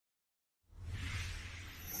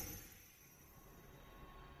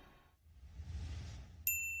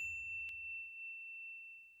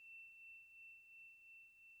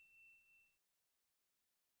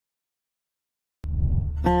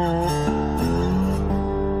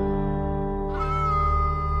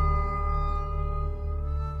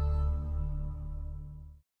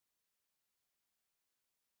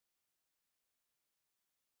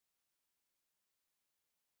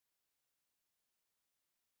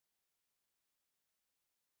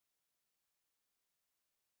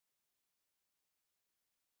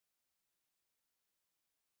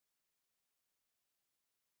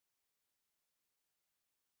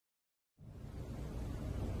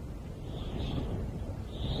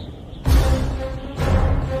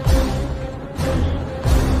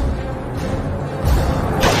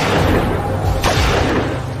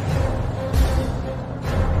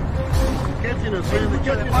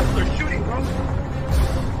They're shooting, bro.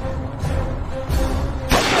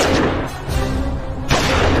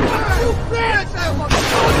 You bitch!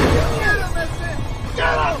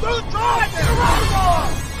 Get him! Don't drive! Get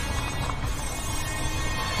around!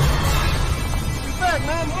 He's back,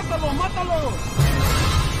 man. Mátalo, mátalo!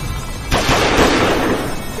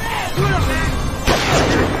 Shoot him, man!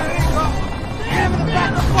 Damn it, back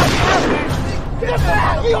the fuck up, man! Get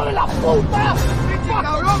back! ¡Hijo de la puta! ¡Pinche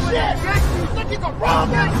cabrón, güey! ¡Usted quita wrong,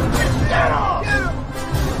 man! ¡Get him! Get him!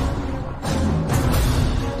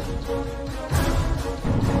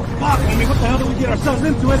 Fuck, homie, what the hell did we get ourselves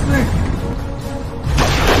into, this thing?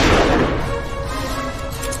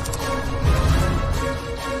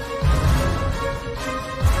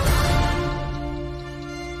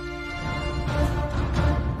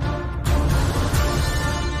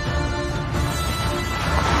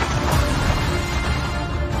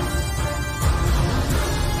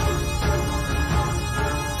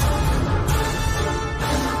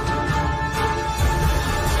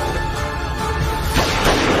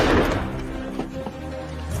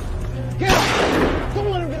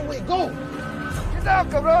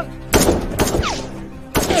 Cabrón!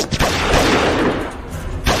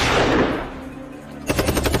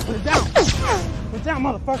 Put it down! Put it down,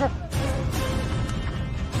 motherfucker!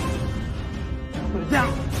 Put it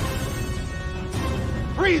down!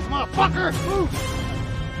 Freeze, motherfucker! Move!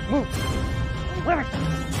 Move! Where is it?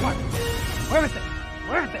 What? Where is it?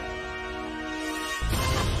 Where is it?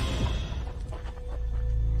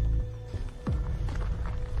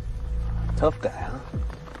 Tough guy, huh?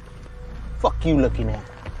 Fuck you looking at.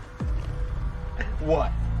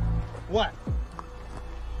 What? What?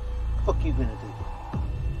 Fuck you gonna do?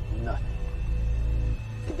 Nothing.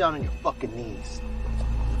 Get down on your fucking knees.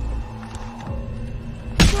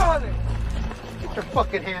 Brother! Get your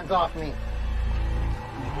fucking hands off me.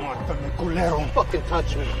 Mátame, culero. Fucking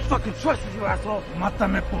touch me. Fucking trust you, asshole.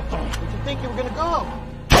 Mátame, puto. Did you think you were gonna go?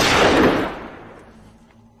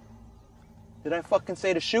 Did I fucking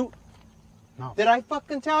say to shoot? No. Did I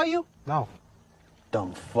fucking tell you? No.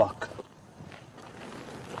 Dumb fuck.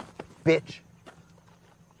 Bitch.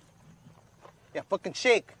 Yeah, fucking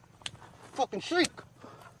shake. Fucking shake.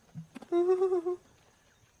 You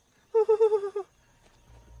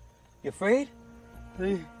afraid?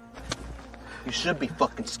 Hey. You should be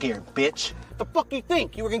fucking scared, bitch. What the fuck you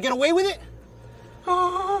think? You were gonna get away with it?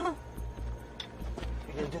 What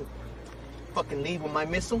you gonna do? Fucking leave with my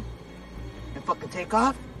missile? And fucking take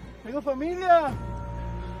off? Tengo familia.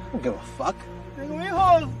 I don't give a fuck. Tengo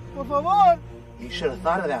hijos, por favor. You should have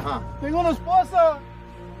thought of that, huh? Tengo una esposa.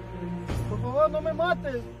 Por favor, no me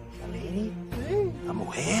mates. A lady? Sí. A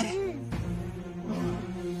mujer? Sí.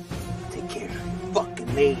 Take care of your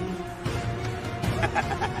fucking lady.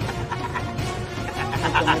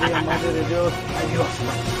 María, madre de Dios. Adiós,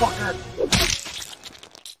 motherfucker.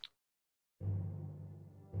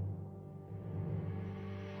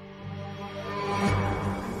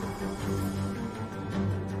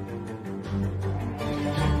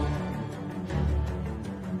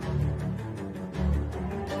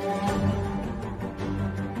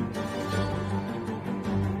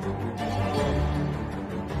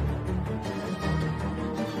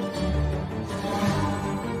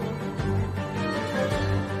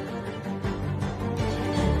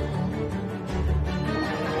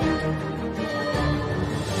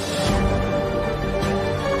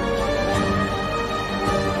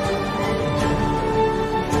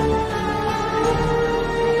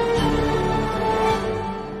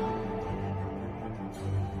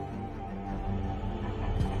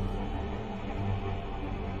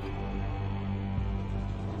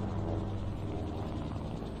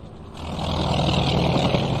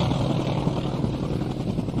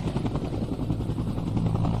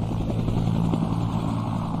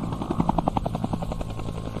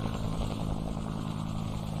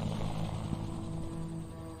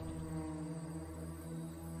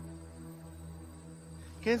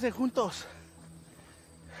 Quédense juntos.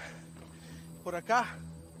 Por acá.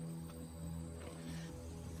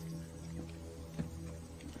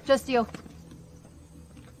 Just you.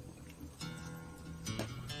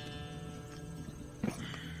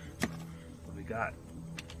 What we got?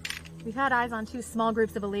 We've had eyes on 2 small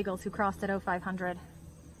groups of illegals who crossed at 0500.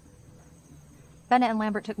 Bennett and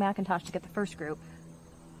Lambert took McIntosh to get the first group.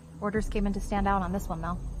 Orders came in to stand out on this one,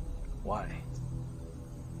 though. Why?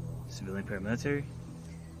 Civilian paramilitary?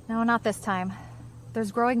 No, not this time.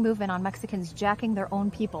 There's growing movement on Mexicans jacking their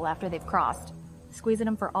own people after they've crossed. Squeezing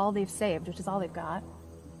them for all they've saved, which is all they've got.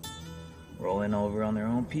 Rolling over on their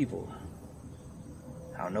own people.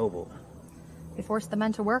 How noble. They force the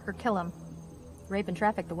men to work or kill them. Rape and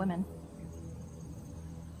traffic the women.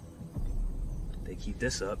 They keep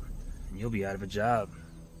this up, and you'll be out of a job.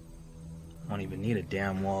 Won't even need a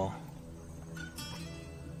damn wall.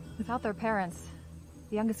 Without their parents,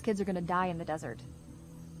 the youngest kids are gonna die in the desert.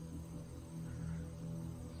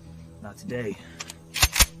 Not today.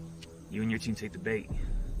 You and your team take the bait.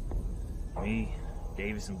 Me,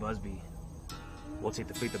 Davis, and Busby, we'll take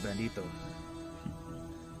the Frito Bandito.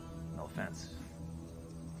 No offense.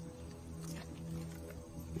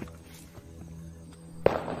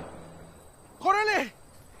 ¡Córrele!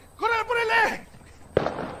 ¡Córrele, ponele!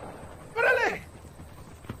 ¡Córrele!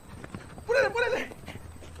 ¡Ponele, ponele!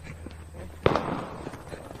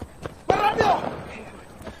 ¡Más rápido!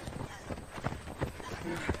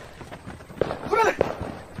 ¡Córrele!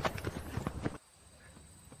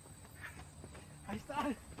 Ahí está.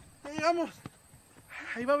 Ya llegamos.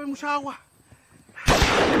 Ahí va a haber mucha agua.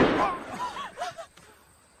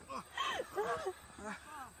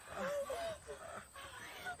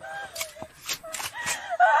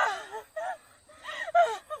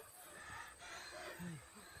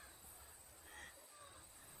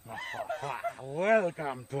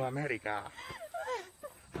 Welcome to America.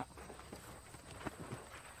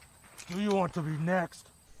 Do you want to be next?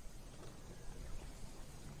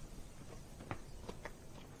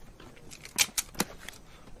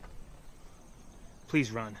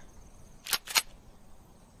 Please run.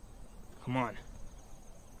 Come on.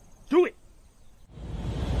 Do it!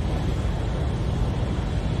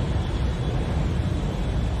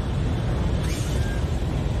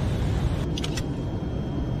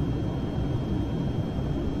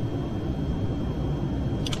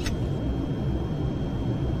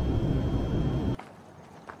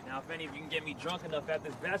 Now, if any of you can get me drunk enough at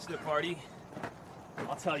this bachelor party,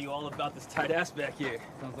 I'll tell you all about this tight ass back here.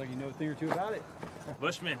 Sounds like you know a thing or two about it.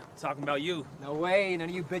 Bushman, talking about you. No way, none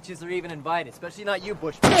of you bitches are even invited, especially not you,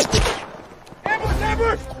 Bushman. ¡Ambush,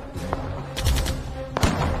 ambush!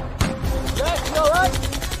 Jack, you alright?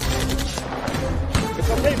 It's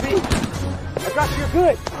okay, B. I got you. You're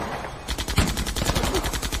good.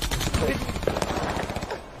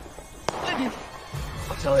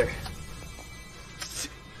 I'll tell her.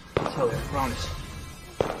 I'll tell her, I promise.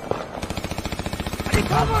 I need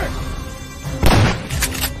cover!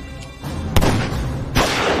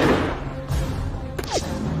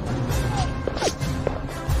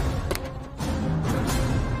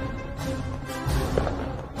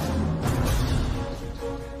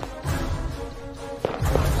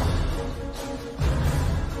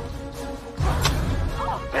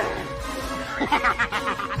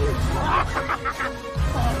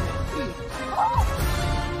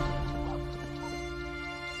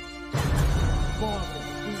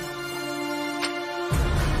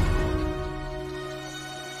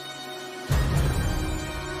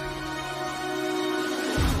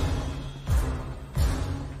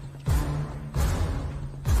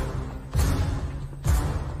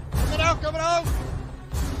 cabrón!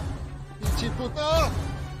 ¡Pinche puto!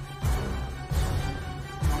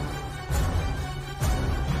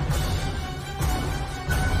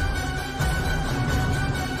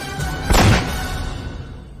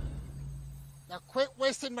 Now quit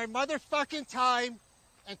wasting my motherfucking time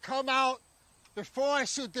and come out before I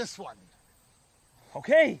shoot this one.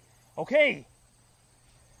 Okay, okay.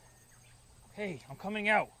 Okay, I'm coming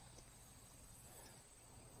out.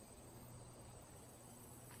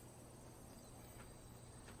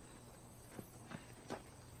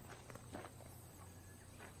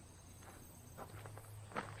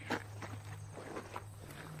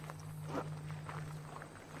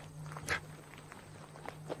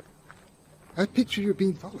 I picture you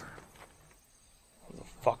being taller. Who the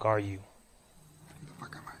fuck are you? Who the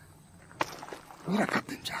fuck am I? Mira,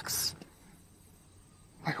 Captain Jax.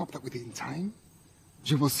 I hope that within time,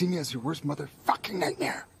 you will see me as your worst motherfucking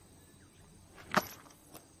nightmare.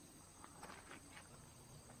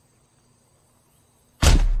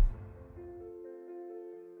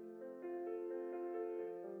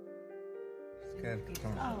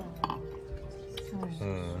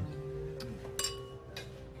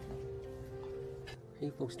 How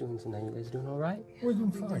you folks doing tonight? You guys doing all right? We're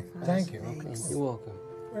doing fine. Thank you. Okay, you're welcome.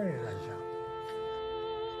 Very nice job.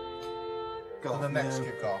 Go on the next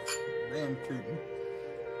kickoff. Damn tootin'.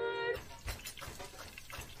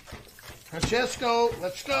 Francesco,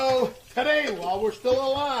 let's go today while we're still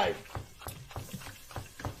alive.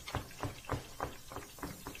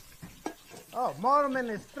 Oh, more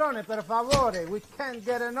minestrone, per favore. We can't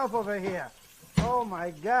get enough over here. Oh, my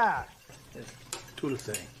God. Tu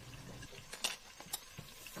thing.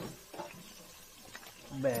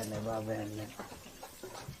 Bene, va bene.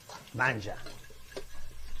 Mangia.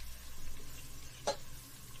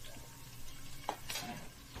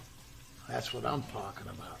 That's what I'm talking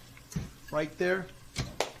about. Right there,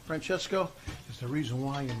 Francesco, is the reason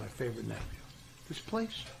why you're my favorite nephew. This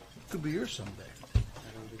place could be yours someday.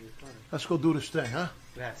 Let's go do this thing, huh?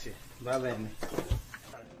 Grazie. Va bene.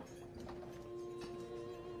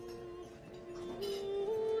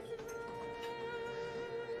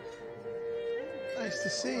 Nice to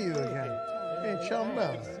see you again. Hey, Chum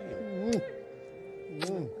Bell.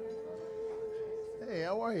 Hey,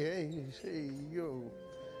 how are you? Hey,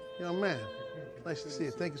 young man. Nice to see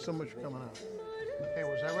you. Thank you so much for coming out. Hey,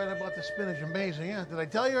 was I right about the spinach and basil? Yeah? Did I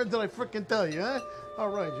tell you or did I frickin' tell you, huh? All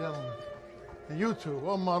right, gentlemen. And you two,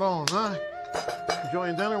 oh, Maron, huh?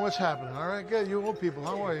 Enjoying dinner? What's happening? All right, good. You old people,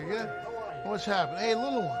 how are you? Good? What's happening? Hey,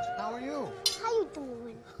 little one, how are you? How you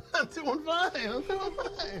doing? I'm doing fine. I'm doing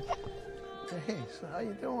fine. Hey, so how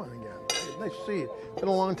you doing again? Hey, nice to see you. Been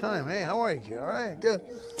a long time. Hey, how are you, kid? All right, good.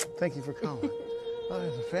 Thank you for coming. Oh,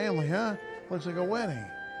 there's a family, huh? Looks like a wedding.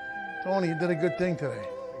 Tony, you did a good thing today.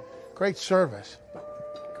 Great service.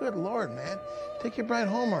 Good Lord, man. Take your bride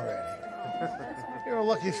home already. You're a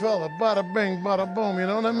lucky fella. Bada bing, bada boom. You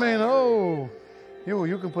know what I mean? Oh,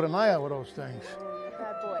 you can put an eye out with those things.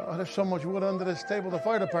 Oh, there's so much wood under this table. The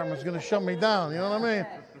fire department's gonna shut me down. You know what I mean?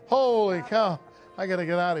 Holy cow! I gotta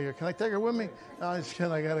get out of here. Can I take her with me? No, I'm just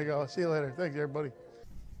kidding. I gotta go. See you later. Thank you, everybody.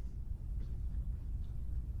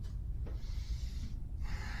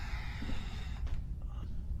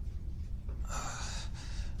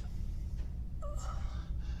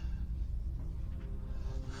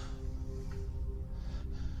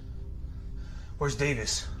 Where's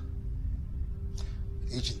Davis?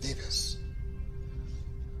 Agent Davis.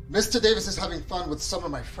 Mr. Davis is having fun with some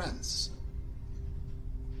of my friends.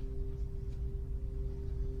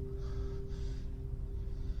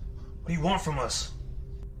 What do you want from us?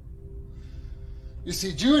 You see,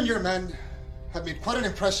 you and your men have made quite an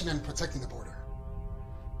impression in protecting the border.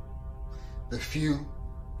 The few,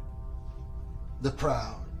 the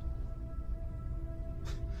proud.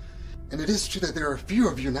 And it is true that there are a few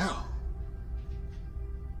of you now.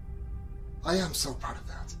 I am so proud of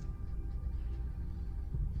that.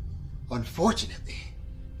 Unfortunately,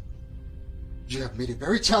 you have made it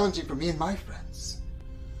very challenging for me and my friends.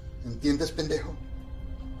 ¿Entiendes, pendejo?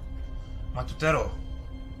 Matutero.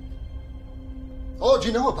 Oh, do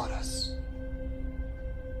you know about us?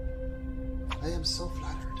 I am so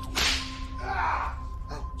flattered.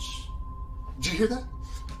 Ouch. Did you hear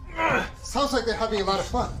that? Sounds like they're having a lot of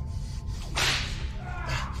fun.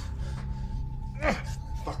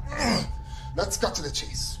 Fuck. Let's cut to the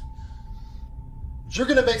chase. You're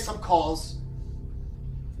gonna make some calls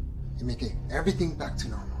and make everything back to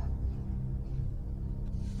normal.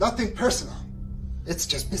 Nothing personal. It's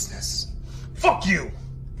just business. Fuck you!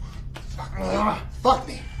 Fuck me. Fuck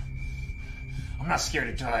me. I'm not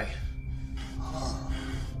scared to die. Oh,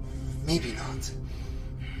 maybe not.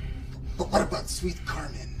 But what about sweet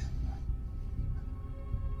Carmen?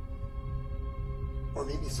 Or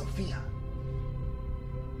maybe Sophia?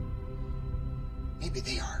 Maybe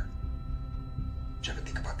they are. Did you ever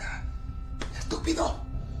think about that? Estúpido.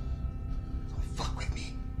 Don't fuck with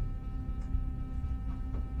me.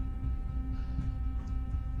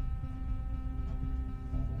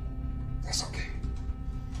 That's okay.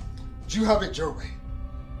 You have it your way.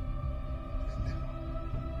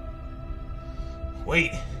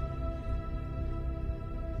 Wait.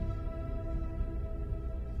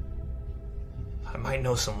 I might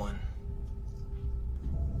know someone.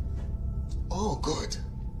 Oh, good.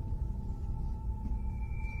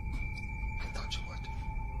 I thought you would.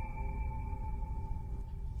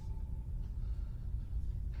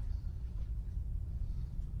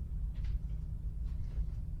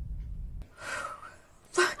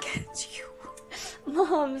 Look at you.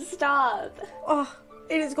 Mom, stop. Oh,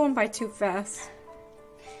 it is going by too fast.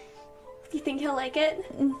 Do you think he'll like it?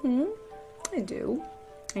 Mm-hmm. I do.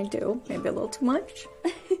 Maybe a little too much.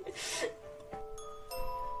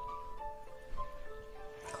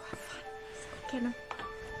 Okay, now.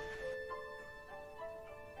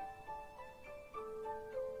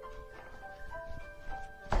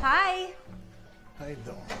 Hi. How you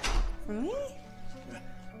doing? For me?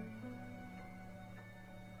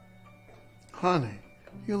 Honey,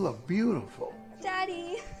 you look beautiful.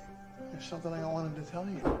 Daddy. There's something I wanted to tell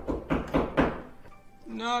you.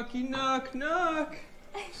 Knocky knock knock.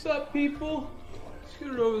 What's up, people?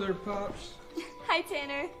 Scoot over there, Pops. Hi,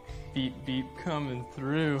 Tanner. Beep beep coming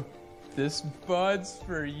through. This bud's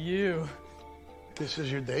for you. This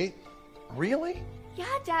is your date? Really? Yeah,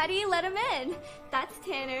 Daddy, let him in. That's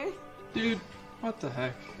Tanner. Dude, what the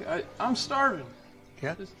heck? I'm starving.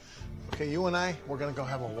 Yeah? Okay, you and I, we're gonna go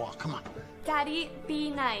have a walk. Come on. Daddy, be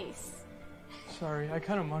nice. Sorry, I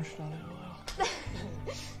kind of munched on it a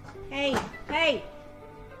little. Hey.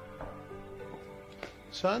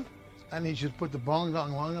 Son, I need you to put the bong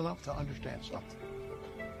down long enough to understand something.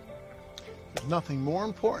 There's nothing more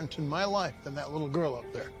important in my life than that little girl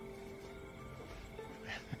up there.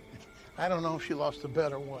 I don't know if she lost a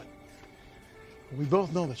bet or what. We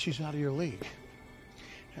both know that she's out of your league.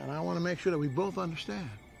 And I want to make sure that we both understand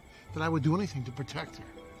that I would do anything to protect her.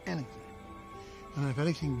 Anything. And if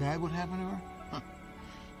anything bad would happen to her,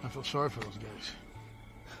 I feel sorry for those guys.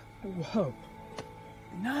 Whoa.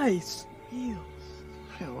 Nice heels.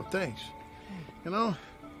 Yeah, well, thanks. You know,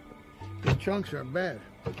 these trunks are bad.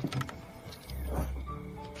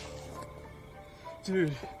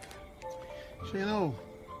 Dude. So, you know,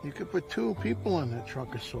 you could put 2 people in that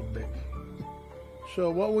trunk. It's so big. So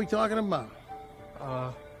what are we talking about?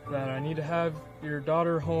 That I need to have your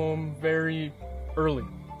daughter home very early.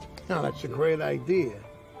 No, that's a great idea.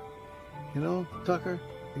 You know, Tucker,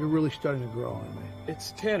 you're really starting to grow on me.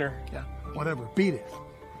 It's Tanner. Yeah, whatever. Beat it.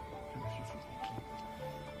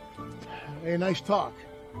 Hey, nice talk.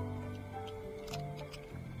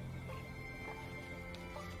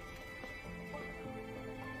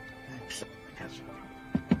 Thanks. I got you.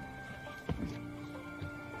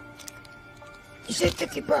 You said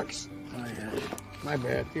 $50. Oh, yeah. My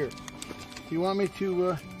bad. Here. Do you want me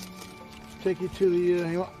to take you to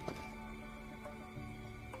the...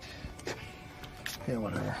 Yeah,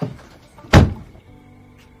 whatever.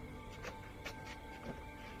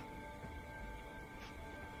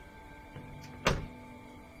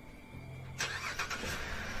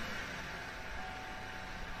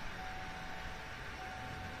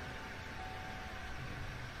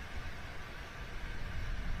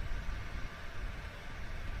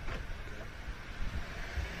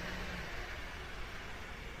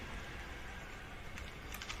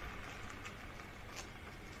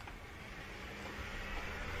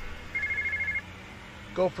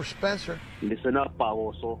 Go for Spencer. Listen up,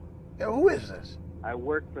 Pavoso. Yeah, who is this? I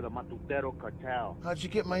work for the Matutero cartel. How'd you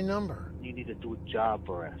get my number? You need to do a job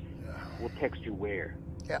for us. Yeah. We'll text you where.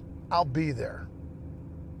 Yeah, I'll be there.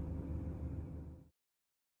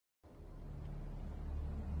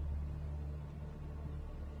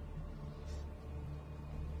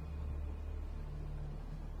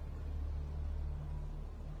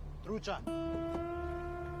 Trucha.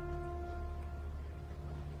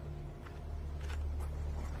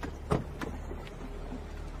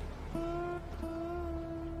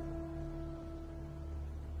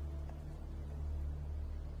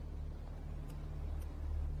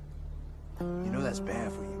 You know that's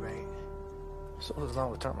bad for you, right? So does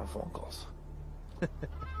not return my phone calls.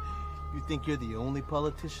 You think you're the only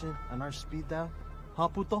politician on our speed dial? Huh,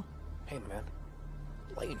 puto? Hey, man.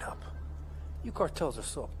 Lighten up. You cartels are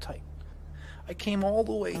so uptight. I came all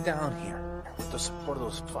the way down here with the support of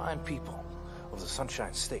those fine people of the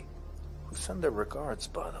Sunshine State, who send their regards,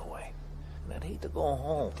 by the way. And I'd hate to go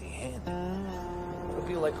home empty-handed. It would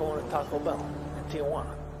be like going to Taco Bell in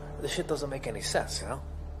Tijuana. This shit doesn't make any sense, you know?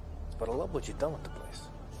 But I love what you've done with the place.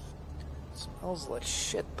 It smells like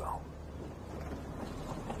shit, though.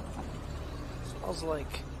 It smells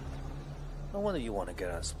like... No wonder you want to get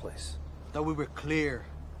out of this place. Thought we were clear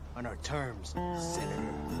on our terms,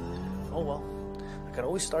 Senator. Oh, well. I can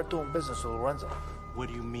always start doing business with Lorenzo. What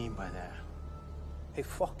do you mean by that? Hey,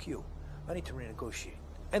 fuck you. I need to renegotiate.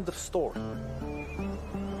 End of story.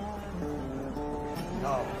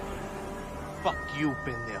 No. Fuck you,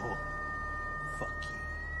 pendejo. Fuck you.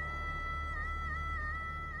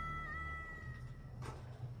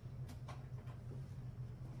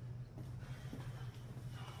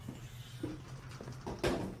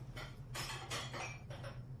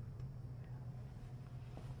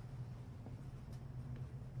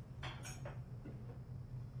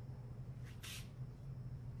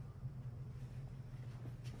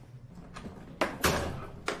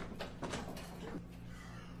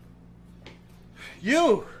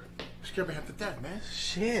 You! Scared me half to death, man.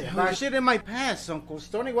 Shit, I shit in my pants, Uncle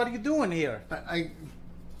Stoney. What are you doing here? I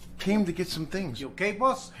came to get some things. You okay,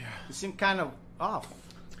 boss? Yeah. You seem kind of off.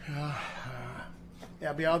 Yeah,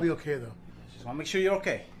 I'll be okay, though. Just want to make sure you're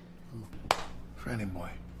okay. Franny boy,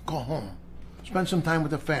 go home. Spend some time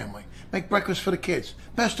with the family. Make breakfast for the kids.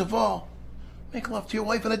 Best of all, make love to your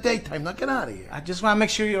wife in the daytime. Now get out of here. I just want to make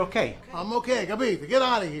sure you're okay. I'm okay, Gabita. Get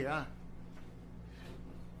out of here, huh?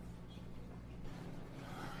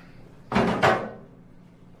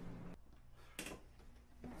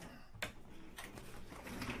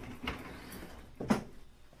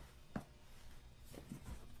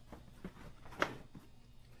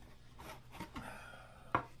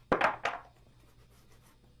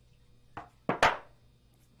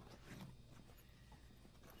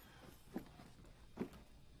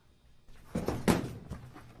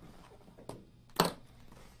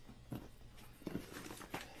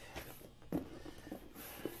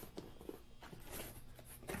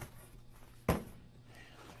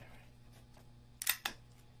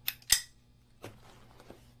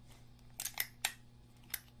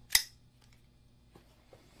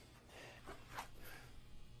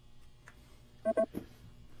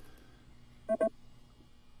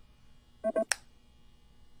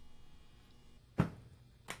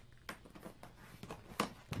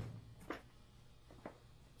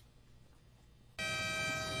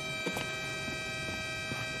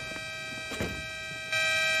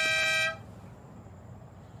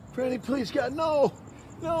 Franny, please, God, no!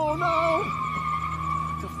 No, no!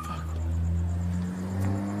 What the fuck?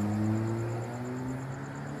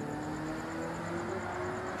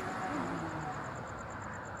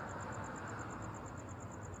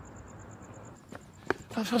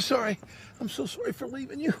 I'm so sorry. I'm so sorry for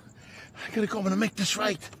leaving you. I gotta go. I'm gonna make this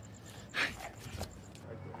right.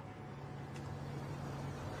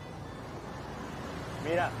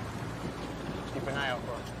 Mira, keep an eye out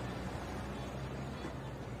for him.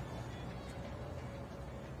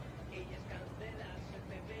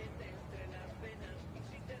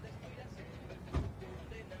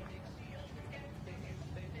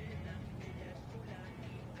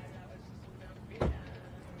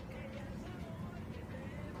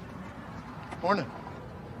 Morning.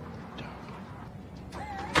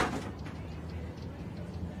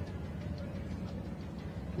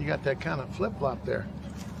 You got that kind of flip-flop there.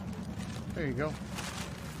 There you go.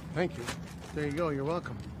 Thank you. There you go. You're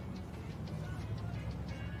welcome.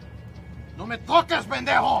 No me tocas,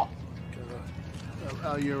 pendejo!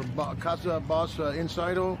 Your casa boss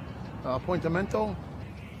inside appointamento?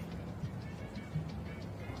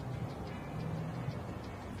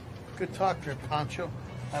 Good talk there, Pancho.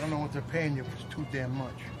 I don't know what they're paying you, but it's too damn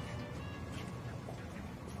much.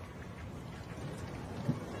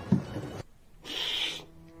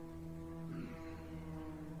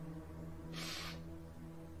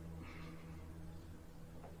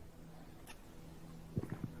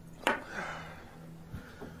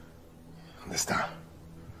 ¿Dónde está?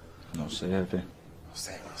 No sé, jefe. No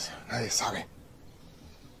sé, no sé. Nadie sabe.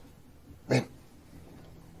 Ven.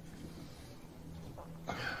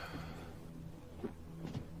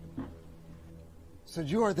 So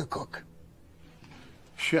you are the cook?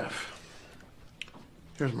 Chef,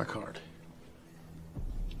 here's my card.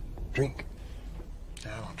 Drink?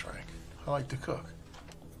 I don't drink. I like to cook.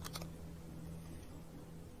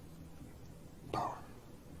 Power.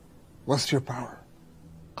 What's your power?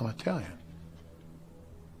 I'm Italian.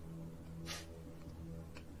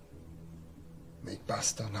 Make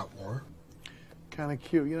pasta, not war? Kind of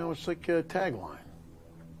cute. You know, it's like a tagline.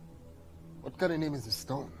 What kind of name is the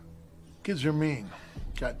stone? Kids are mean.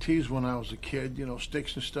 Got teased when I was a kid, you know,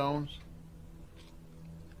 sticks and stones.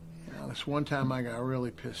 You know, this one time I got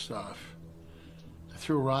really pissed off. I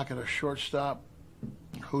threw a rock at a shortstop,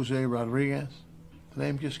 Jose Rodriguez. The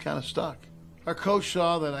name just kind of stuck. Our coach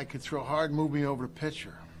saw that I could throw hard, move me over the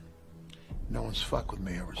pitcher. No one's fucked with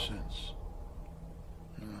me ever since.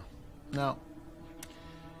 No,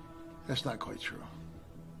 that's not quite true.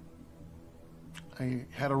 I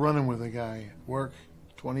had a run-in with a guy at work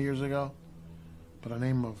 20 years ago by the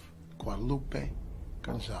name of Guadalupe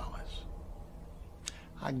Gonzalez.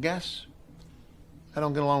 I guess I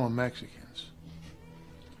don't get along with Mexicans.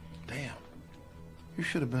 Damn, you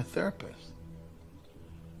should have been a therapist.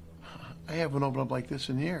 I haven't opened up like this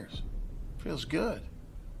in years. Feels good.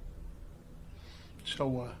 So,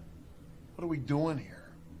 what are we doing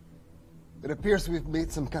here? It appears we've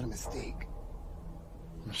made some kind of mistake.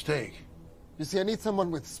 Mistake? You see, I need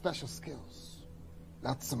someone with special skills.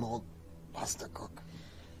 Not some old pasta cook.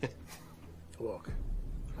 Look,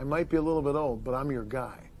 I might be a little bit old, but I'm your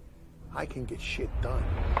guy. I can get shit done.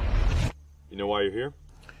 You know why you're here?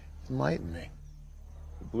 Enlighten me.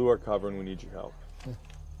 We blew our cover and we need your help.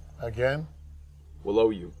 Again? We'll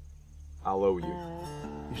owe you. I'll owe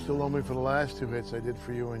you. You still owe me for the last 2 hits I did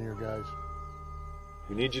for you and your guys.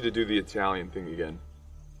 We need you to do the Italian thing again.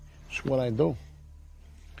 It's what I do.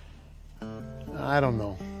 I don't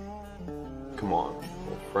know. Come on,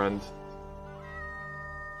 old friend.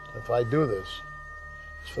 If I do this,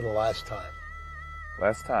 it's for the last time.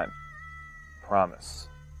 Last time. Promise.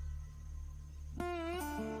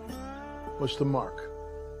 What's the mark?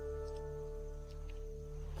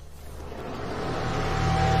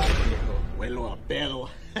 Huelo a pedo.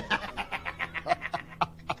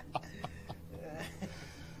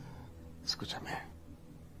 Escúchame.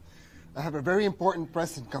 I have a very important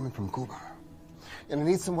present coming from Cuba, and I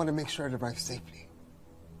need someone to make sure it arrives safely.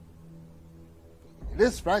 It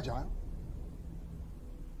is fragile,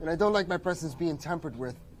 and I don't like my presents being tampered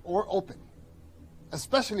with or open,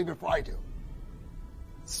 especially before I do.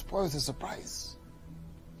 It spoils the surprise.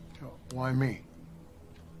 Why me?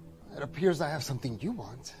 It appears I have something you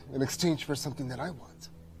want in exchange for something that I want.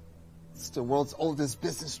 It's the world's oldest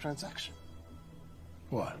business transaction.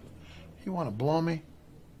 What? You want to blow me?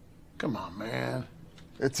 Come on, man.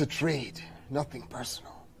 It's a trade, nothing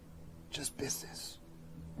personal. Just business.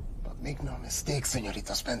 But make no mistake,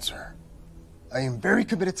 Señorita Spencer. I am very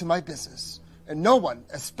committed to my business, and no one,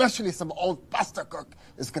 especially some old pasta cook,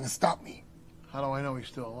 is gonna stop me. How do I know he's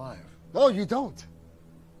still alive? No, you don't.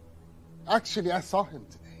 Actually, I saw him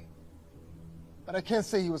today. But I can't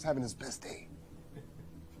say he was having his best day.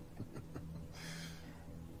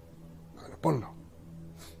 Bueno, ponlo.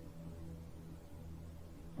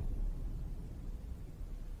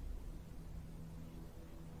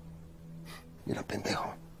 Mira,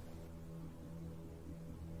 pendejo.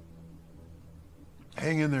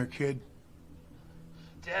 Hang in there, kid.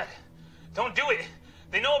 Dad, don't do it.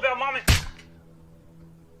 They know about Mom and...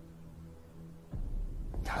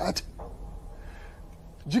 Dad?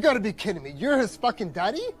 You gotta be kidding me. You're his fucking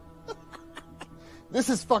daddy? This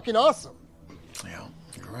is fucking awesome. Yeah,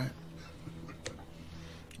 you're right.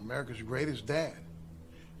 America's greatest dad.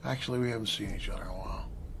 Actually, we haven't seen each other in a while.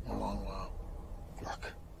 A long while.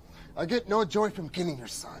 Look, I get no joy from killing your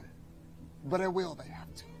son. But I will if I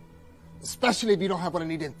have to. Especially if you don't have what I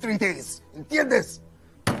need in 3 days. ¿Entiendes?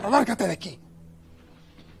 Alárgate de aquí.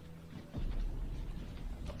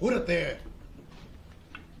 Apúrate.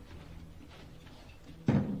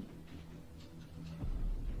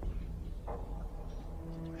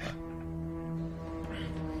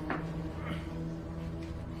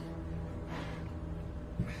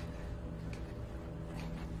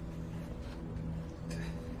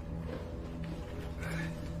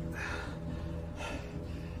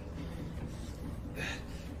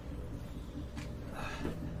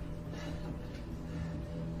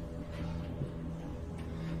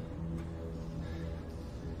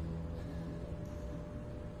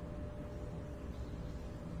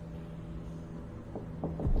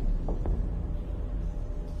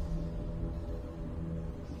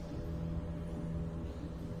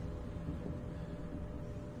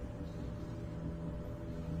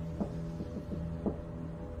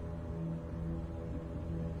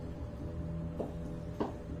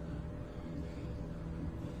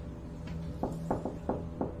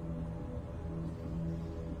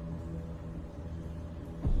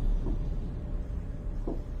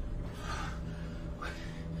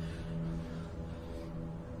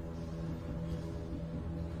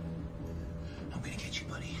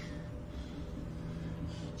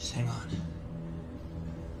 Just hang on.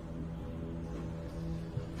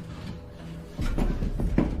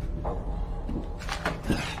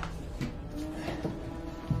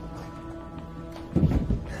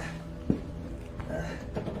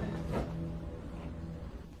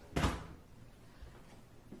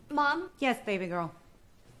 Mom? Yes, baby girl.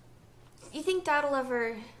 You think Dad'll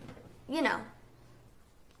ever, you know...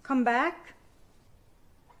 Come back?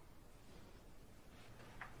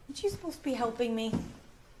 Aren't you supposed to be helping me?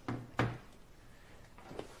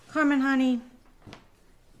 Carmen, honey,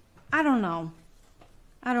 I don't know.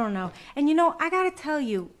 I don't know. And you know, I gotta tell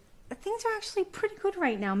you, things are actually pretty good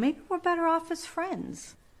right now. Maybe we're better off as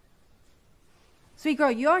friends. Sweet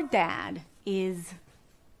girl, your dad is...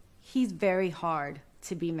 He's very hard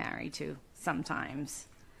to be married to sometimes.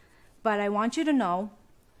 But I want you to know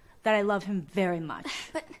that I love him very much.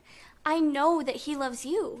 But I know that he loves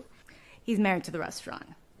you. He's married to the restaurant.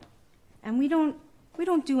 And we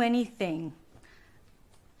don't do anything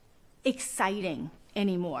exciting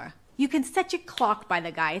anymore. You can set your clock by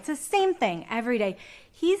the guy. It's the same thing every day.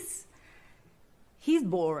 He's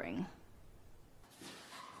boring.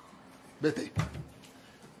 Vete.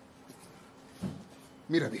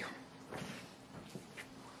 Mira, viejo.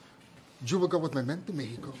 You will go with my men to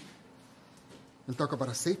Mexico and talk about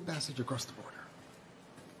a safe passage across the border.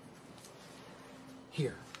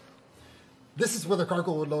 Here. This is where the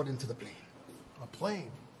cargo will load into the plane. A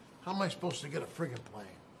plane? How am I supposed to get a friggin' plane?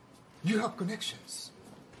 You have connections.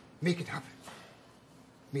 Make it happen.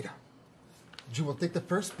 Mira, you will take the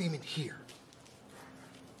first payment here.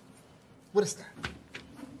 What is that?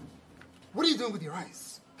 What are you doing with your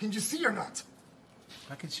eyes? Can you see or not?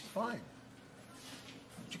 I can see fine.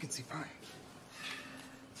 You can see fine.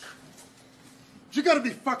 You gotta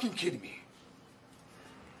be fucking kidding me.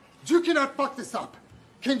 You cannot fuck this up.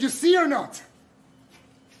 Can you see or not?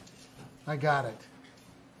 I got it.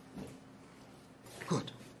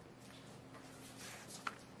 Good.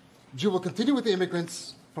 You will continue with the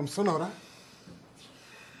immigrants from Sonora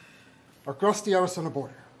across the Arizona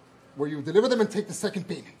border, where you deliver them and take the second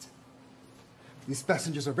payment. These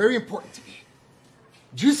passengers are very important to me.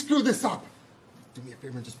 You screw this up. Do me a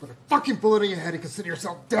favor and just put a fucking bullet in your head and consider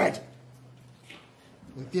yourself dead.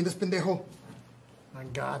 ¿Entiendes, pendejo? I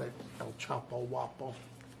got it, El Chapo Guapo.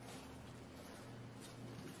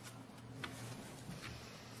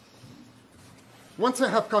 Once I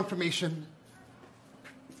have confirmation,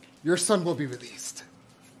 your son will be released.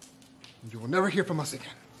 You will never hear from us again.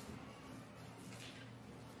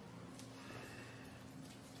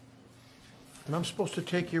 And I'm supposed to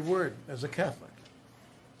take your word as a Catholic.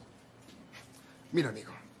 Mira,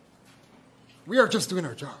 amigo. We are just doing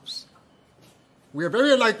our jobs. We are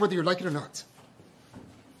very alike whether you like it or not.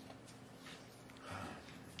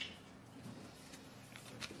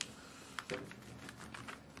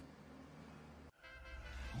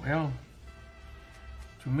 Well,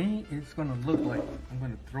 to me, it's gonna look like I'm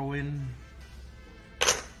gonna throw in.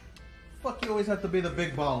 Fuck, you always have to be the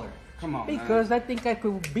big baller. Come on, Because I think I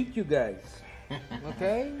could beat you guys.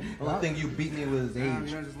 Okay? I don't think you beat me with his age.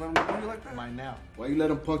 You gonna just let him do you like that? Mine now. Why you let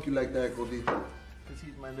him punk you like that, Gordito? Because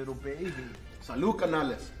he's my little baby. Salud,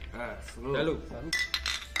 canales. Salud. Salud.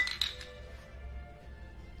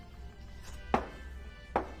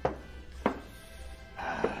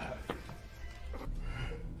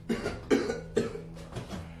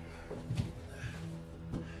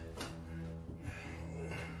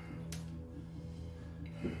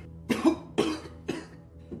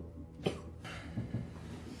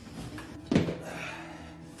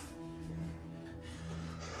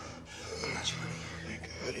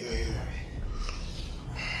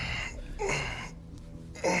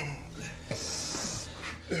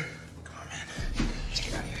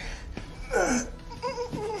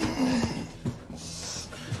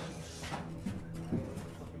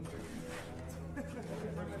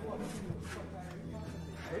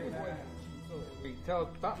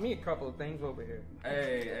 Taught me a couple of things over here.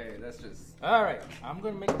 Hey, that's just... All right, I'm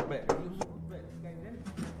gonna make the bet.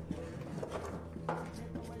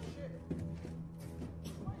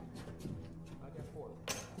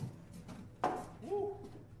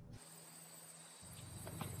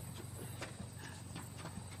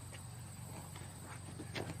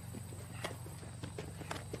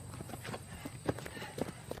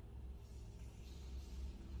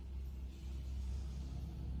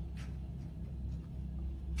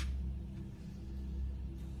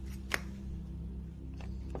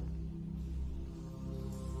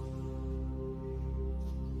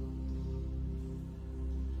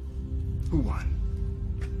 Who won?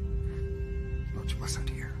 Don't you listen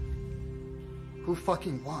to here. Who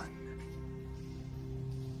fucking won?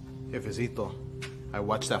 Jefecito, I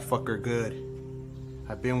watched that fucker good.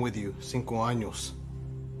 I've been with you 5 años.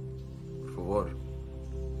 Por favor.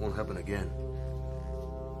 Won't happen again.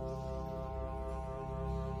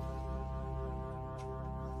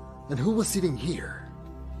 And who was sitting here?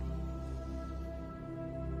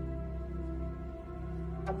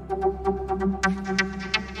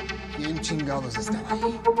 ¿Quién chingados estaba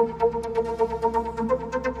ahí?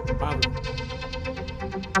 Pablo.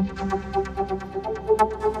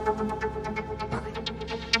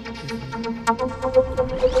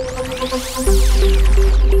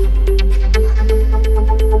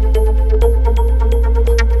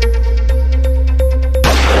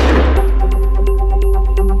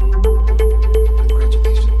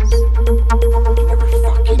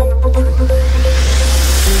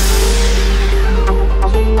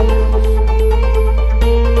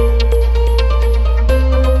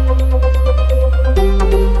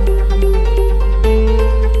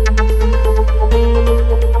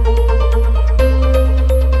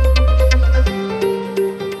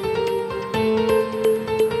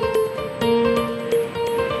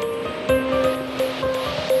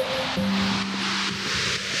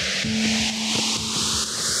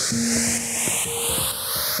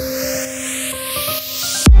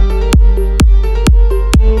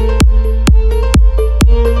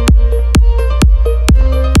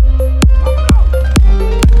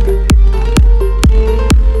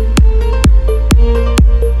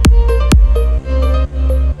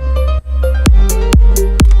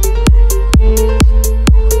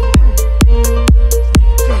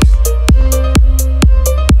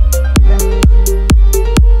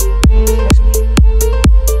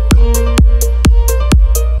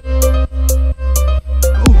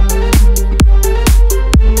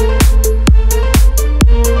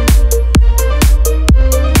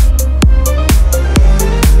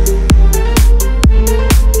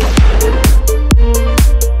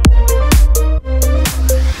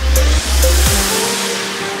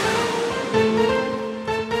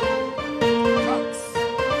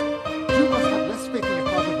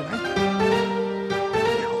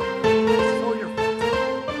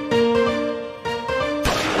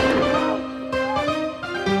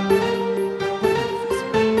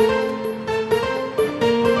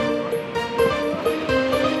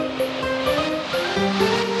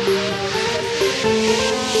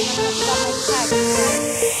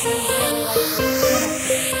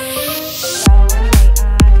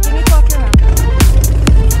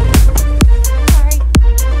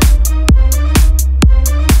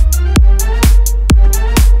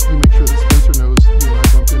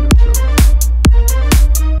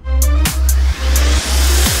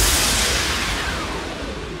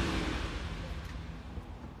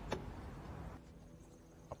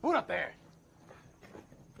 Apúrate.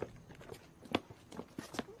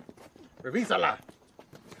 Revísala.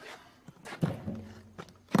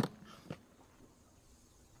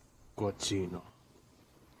 Cochino.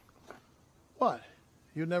 What?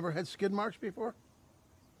 You never had skid marks before?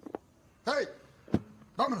 Hey!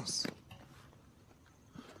 Vámonos!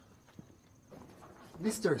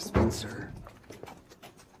 Mr. Spencer.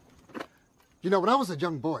 You know, when I was a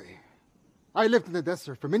young boy, I lived in the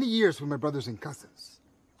desert for many years with my brothers and cousins.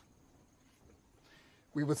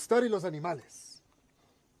 We would study los animales.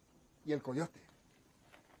 Y el coyote.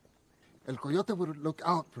 El coyote would look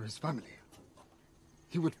out for his family.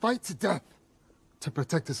 He would fight to death to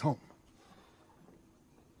protect his home.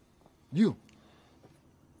 You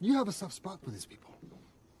have a soft spot for these people.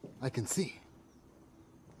 I can see.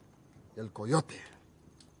 El coyote.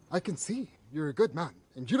 I can see. You're a good man,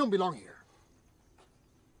 and you don't belong here.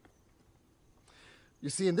 You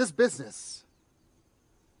see, in this business,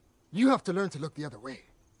 you have to learn to look the other way.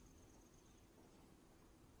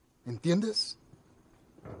 ¿Entiendes?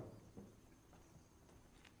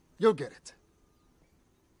 You'll get it.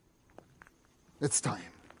 It's time.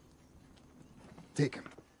 Take him.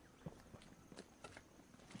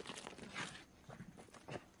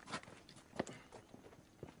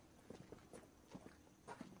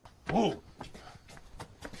 Whoa.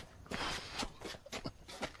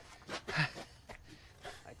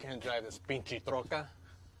 I can't drive this pinche troca.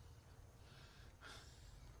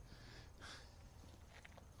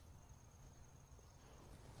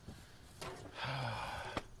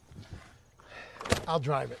 I'll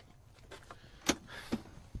drive it.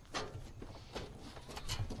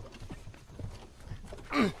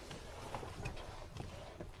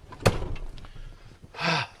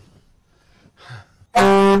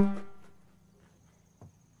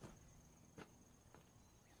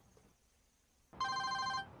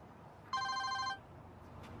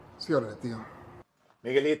 Sí, órale, tío.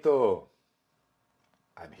 Miguelito,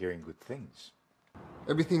 I'm hearing good things.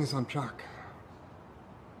 Everything is on track.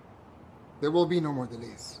 There will be no more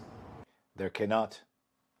delays. There cannot.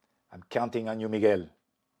 I'm counting on you, Miguel.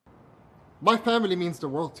 My family means the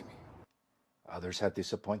world to me. Others have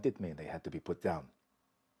disappointed me. They had to be put down.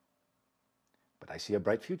 But I see a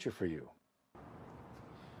bright future for you.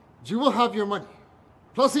 You will have your money,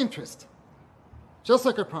 plus interest, just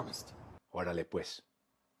like I promised. Órale, pues.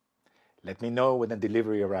 Let me know when the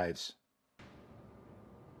delivery arrives.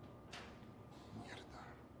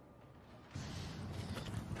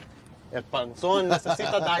 El panzón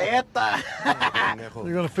necesita dieta.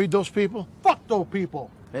 You're gonna feed those people? Fuck those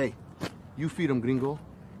people. Hey, you feed them, gringo.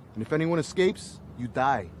 And if anyone escapes, you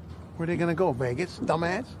die. Where are they gonna go, Vegas?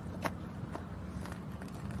 Dumbass?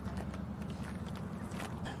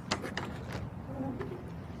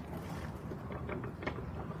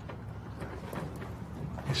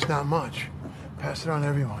 It's not much. Pass it on to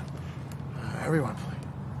everyone. Everyone, please.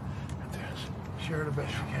 There's, share the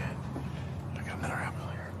best you can. I got another apple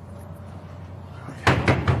here.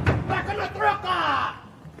 Back in the troca!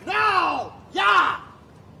 Now! Yeah!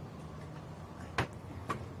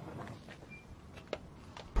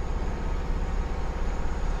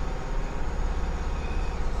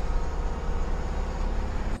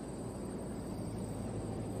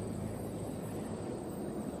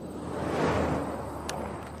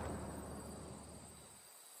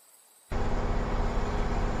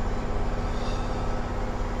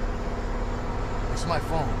 It's my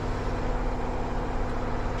phone.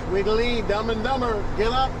 Twiddly, Dumb and Dumber,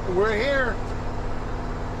 get up, we're here.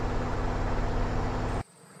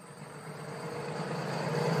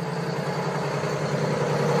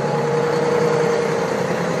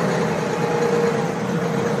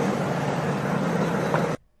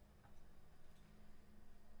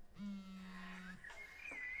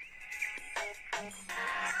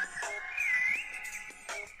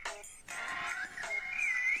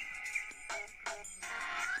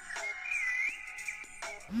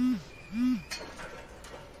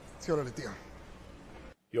 Sí, órale, tío.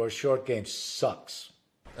 Your short game sucks.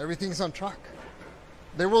 Everything's on track.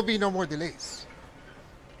 There will be no more delays.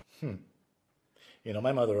 You know,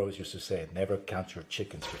 my mother always used to say, never count your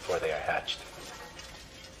chickens before they are hatched.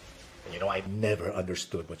 And you know, I never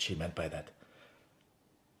understood what she meant by that.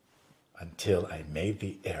 Until I made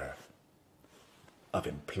the error of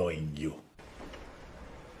employing you.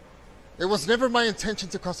 It was never my intention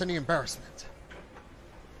to cause any embarrassment.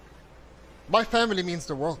 My family means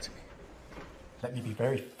the world to me. Let me be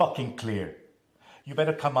very fucking clear. You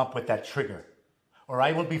better come up with that trigger, or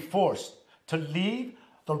I will be forced to leave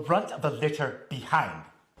the runt of the litter behind.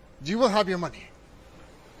 You will have your money.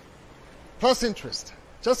 Plus interest,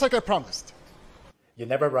 just like I promised. You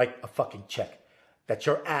never write a fucking check. that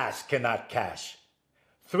your ass cannot cash.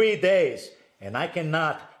 3 days, and I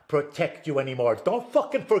cannot protect you anymore. Don't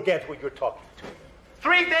fucking forget who you're talking to.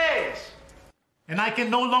 3 days, and I can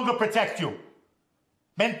no longer protect you.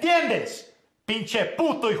 ¿Me entiendes? Pinche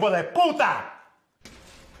puto hijo de puta!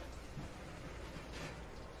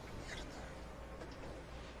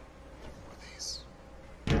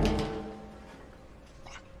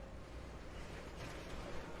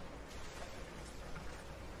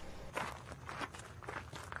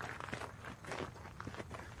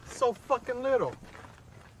 So fucking little.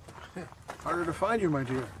 Harder to find you, my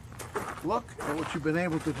dear. Look at what you've been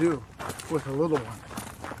able to do with a little one.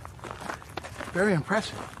 Very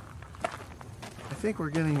impressive. I think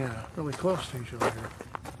we're getting really close to each other here.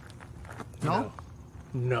 No?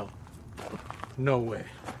 No. No way.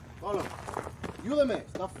 Hold on. Ayúdame.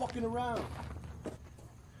 Stop fucking around.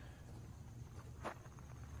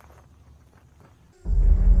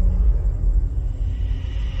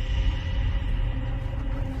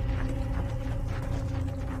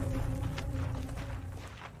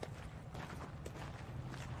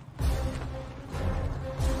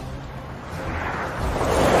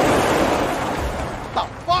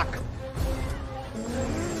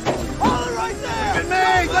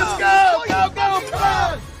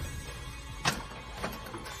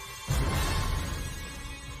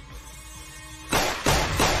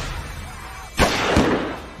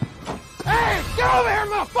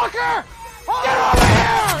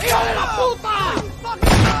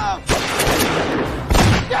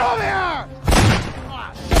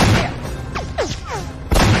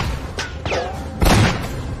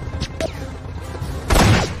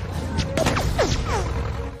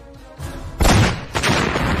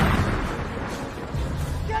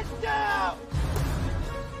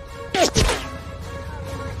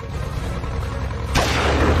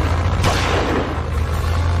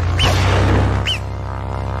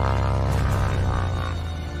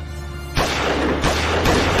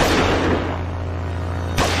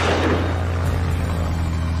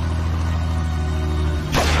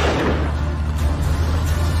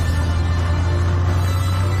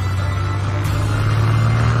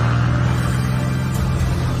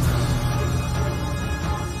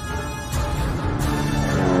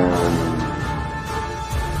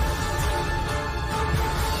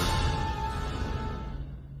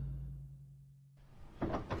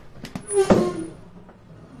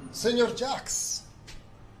 Senor Jax,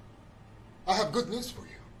 I have good news for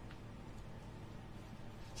you.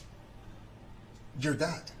 Your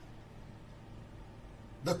dad.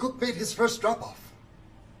 The cook made his first drop-off.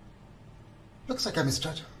 Looks like I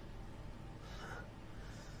misjudged him.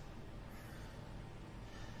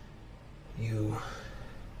 You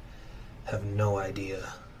have no idea.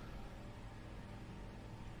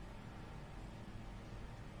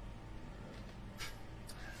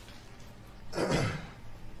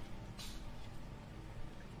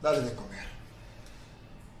 Dale de comer.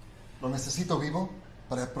 Lo necesito vivo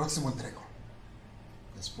para el próximo entrego.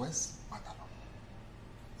 Después, mátalo.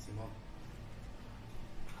 Simón.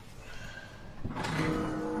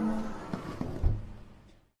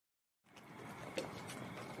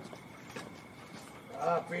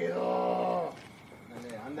 ¡Rápido!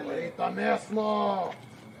 Ándale, ahorita mismo.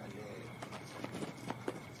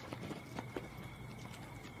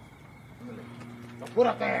 Ándale.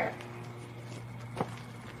 ¡Apúrate!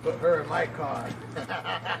 Put her in my car.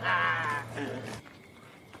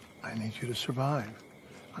 I need you to survive.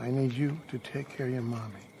 I need you to take care of your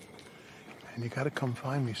mommy. And you gotta come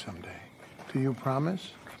find me someday. Do you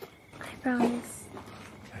promise? I promise.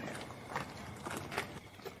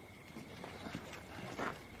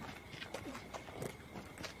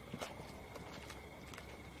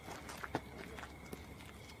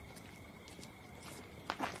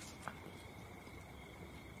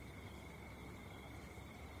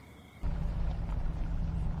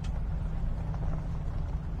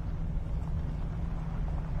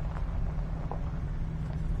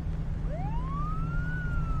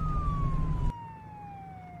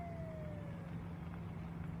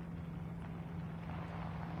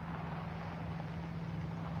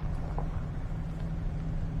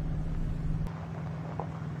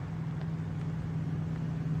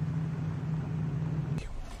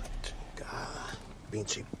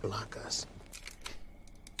 Pinche placas.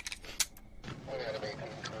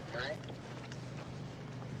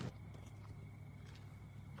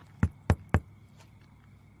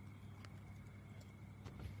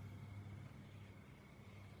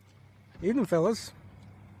 Evening, fellas.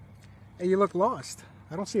 Hey, you look lost.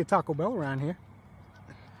 I don't see a Taco Bell around here.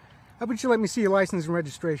 How about you let me see your license and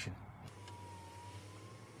registration?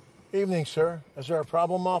 Evening, sir. Is there a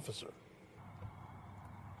problem, officer?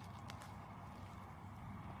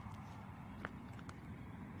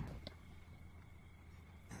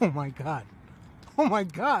 Oh my God. Oh my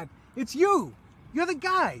God. It's you. You're the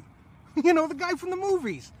guy. You know, the guy from the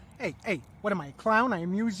movies. Hey, what am I, a clown? I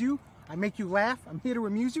amuse you? I make you laugh? I'm here to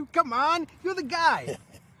amuse you? Come on, you're the guy.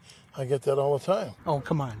 I get that all the time. Oh,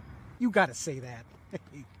 come on. You gotta say that.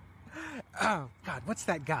 Oh, God, what's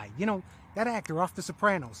that guy? You know, that actor off The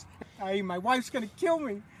Sopranos. Hey, my wife's gonna kill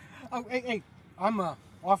me. Oh, hey, I'm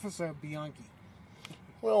Officer Bianchi.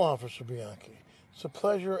 Well, Officer Bianchi, it's a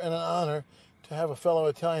pleasure and an honor to have a fellow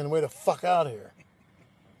Italian way the fuck out here.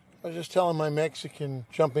 I was just telling my Mexican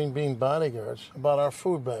jumping bean bodyguards about our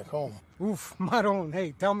food back home. Oof, Maron,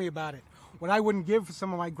 hey, tell me about it. What I wouldn't give for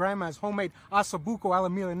some of my grandma's homemade ossobuco alla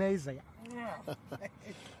milanese.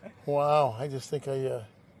 Wow, I just think I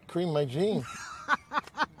creamed my jeans.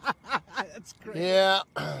 That's great. Yeah,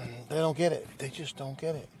 they don't get it. They just don't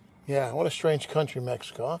get it. Yeah, what a strange country,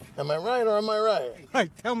 Mexico. Am I right or am I right?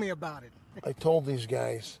 Hey, tell me about it. I told these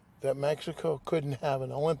guys that Mexico couldn't have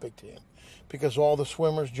an Olympic team because all the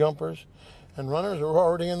swimmers, jumpers, and runners are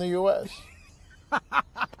already in the U.S.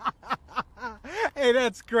 Hey,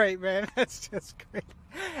 that's great, man. That's just great.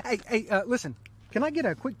 Hey, listen, can I get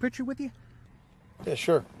a quick picture with you? Yeah,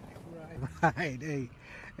 sure. Right,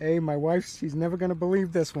 hey, my wife, she's never gonna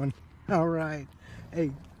believe this one. All right,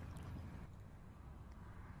 hey.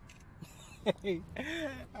 Hey,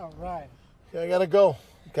 all right. Yeah, I gotta go.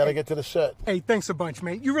 Gotta get to the set. Hey, thanks a bunch,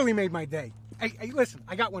 mate. You really made my day. Hey, listen,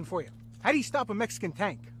 I got one for you. How do you stop a Mexican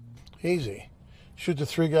tank? Easy. Shoot the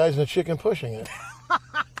 3 guys and a chicken pushing it.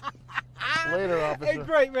 Later, officer. Hey,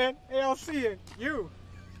 great, man. Hey, I'll see you. You.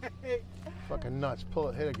 Hey. Fucking nuts. Pull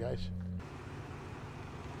it. Hit it, guys.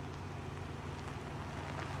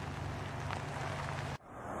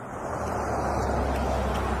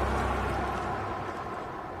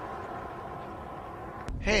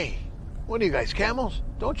 Hey, what are you guys, camels?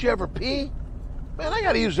 Don't you ever pee? Man, I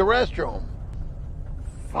gotta use the restroom.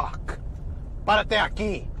 Fuck. Párate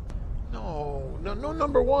aquí. No,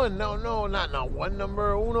 number one. No, not one.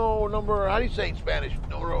 Number uno, number, how do you say in Spanish?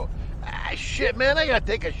 Numero. Ah, shit, man, I gotta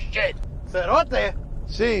take a shit. Cerote.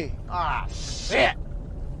 See. Ah, shit.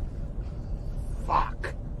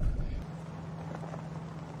 Fuck.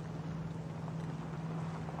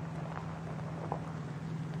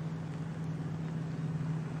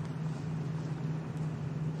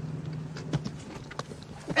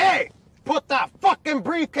 Hey, put that fucking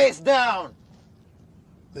briefcase down.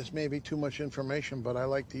 This may be too much information, but I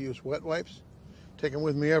like to use wet wipes. Take them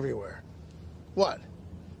with me everywhere. What?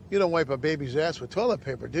 You don't wipe a baby's ass with toilet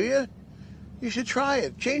paper, do you? You should try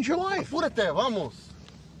it. Change your life. Apúrate, vamos.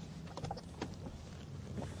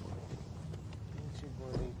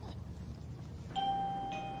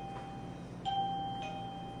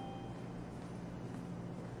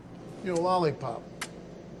 You a lollipop.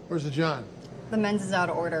 Where's the John? The men's is out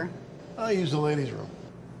of order. I'll use the ladies' room.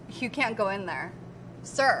 You can't go in there.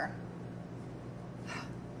 Sir.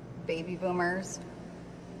 Baby boomers.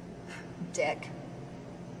 Dick.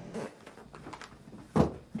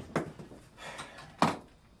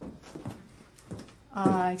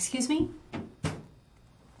 Excuse me?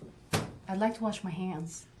 I'd like to wash my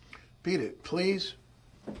hands. Beat it, please.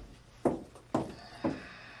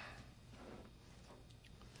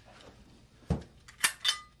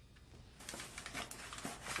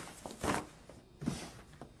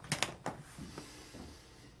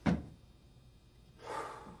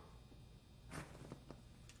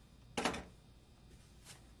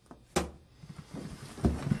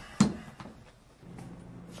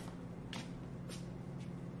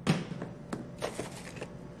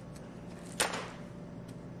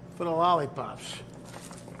 For the lollipops.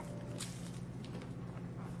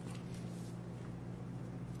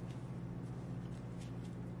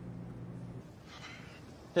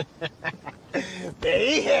 Te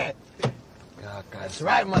dije. That's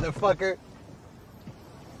right, motherfucker.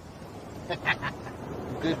 You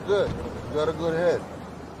did good. You got a good head.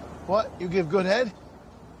 What? You give good head?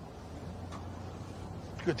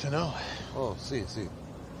 Good to know. Oh, see.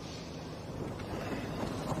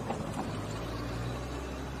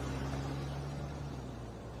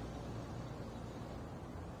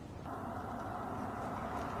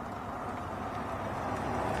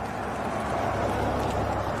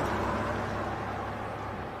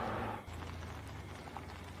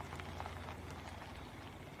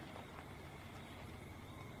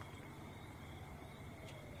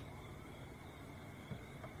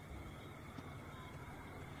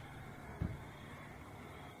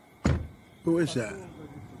 Who is that?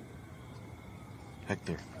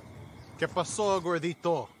 Hector. ¿Qué pasó,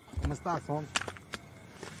 gordito? ¿Cómo estás, son?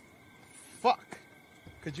 Fuck.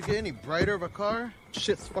 Could you get any brighter of a car?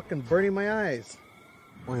 Shit's fucking burning my eyes.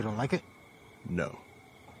 Oh, you don't like it? No.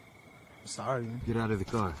 Sorry. Get out of the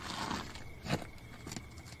car.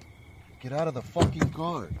 Get out of the fucking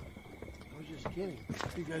car. I was just kidding.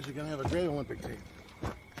 You guys are gonna have a great Olympic team.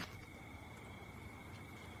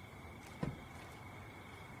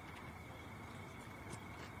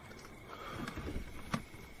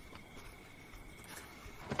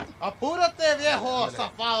 Apúrate, viejo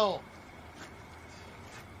zafado.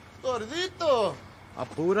 Gordito.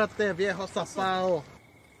 Apúrate, viejo zafado.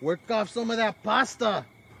 Work off some of that pasta.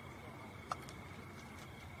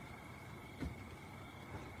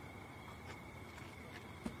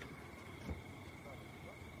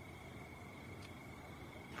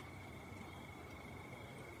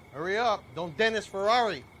 Hurry up. Don't dent his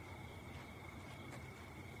Ferrari.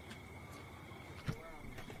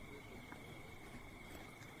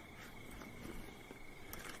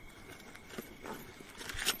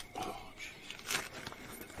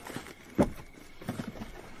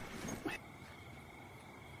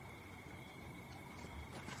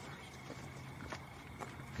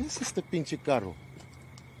 ¿Qué es este pinche carro?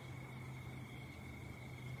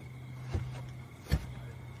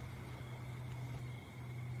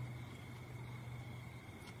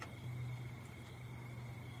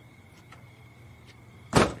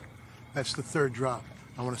 That's the third drop.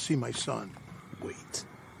 I want to see my son. Wait.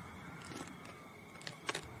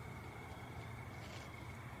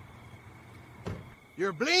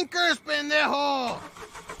 Your blinkers, pendejo!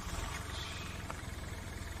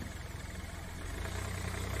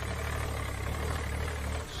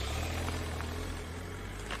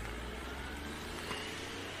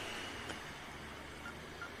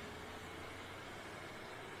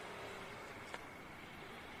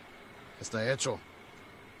 Está hecho.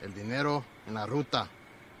 El dinero en la ruta.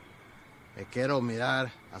 Me quiero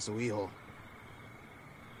mirar a su hijo.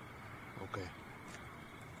 Okay.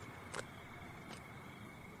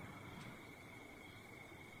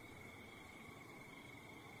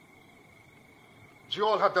 You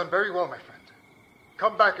all have done very well, my friend.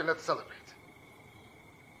 Come back and let's celebrate.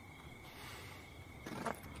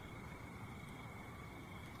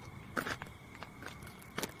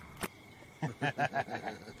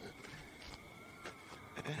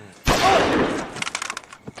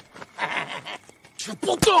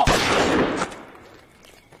 ¡Puto!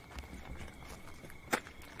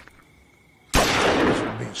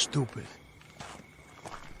 You're being stupid.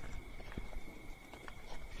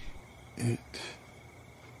 It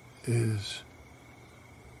is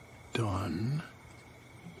done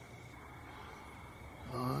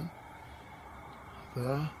on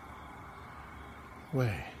the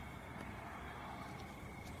way.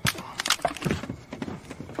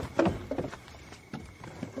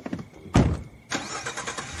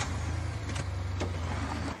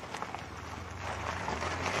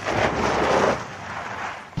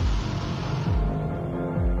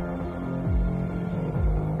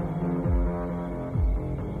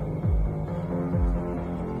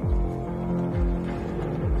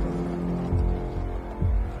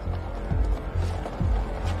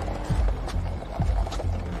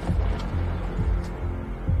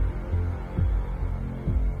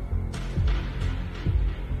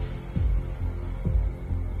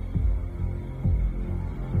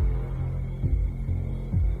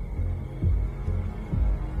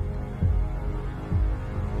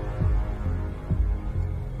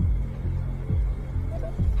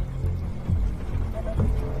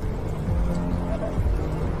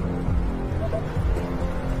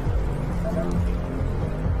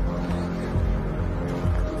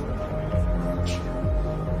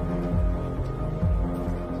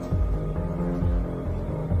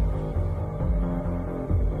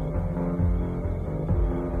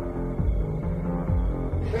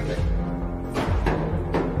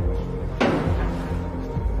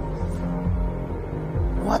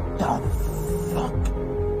 What the fuck?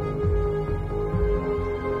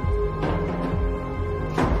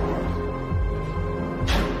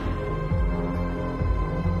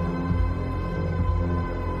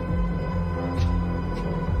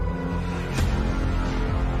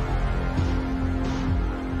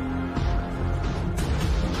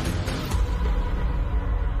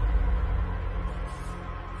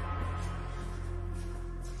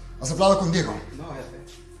 ¿Has hablado con Diego? No, jefe.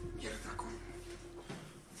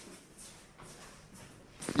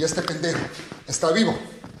 ¿Y este pendejo está vivo?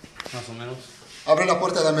 Más o menos. Abre la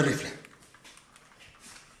puerta y dame el rifle.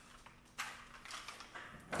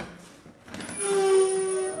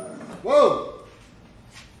 Whoa!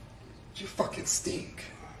 You fucking stink.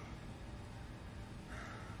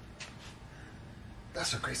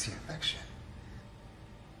 That's a crazy infection.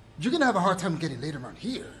 You're gonna have a hard time getting laid around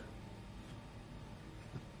here.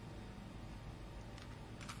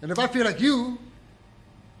 And if I feel like you,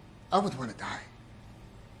 I would want to die.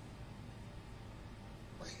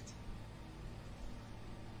 Wait.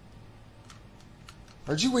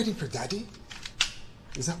 Are you waiting for Daddy?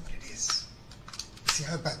 Is that what it is? See,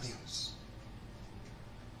 I have bad news.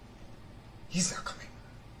 He's not coming.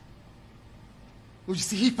 Well, you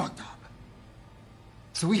see, he fucked up.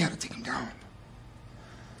 So we had to take him down.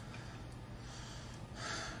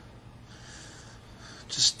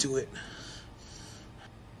 Just do it.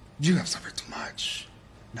 You have suffered too much.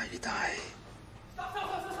 Now you die. Stop,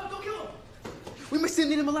 don't kill him. We might still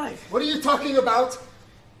need him alive. What are you talking about?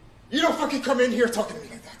 You don't fucking come in here talking to me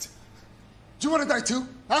like that. Do you want to die too,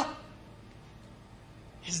 huh?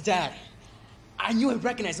 His dad. I knew I'd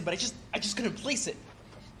recognize him, but I just couldn't place it.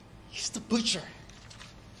 He's the butcher.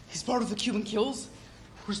 He's part of the Cuban kills,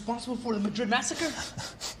 responsible for the Madrid massacre.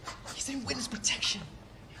 He's in witness protection.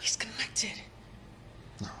 He's connected.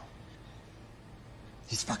 No.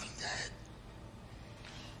 He's fucking dead.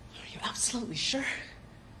 Are you absolutely sure?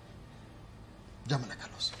 Llámala,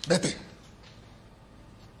 Carlos. Vete.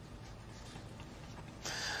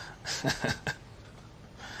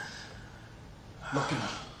 Look him up.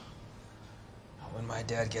 When my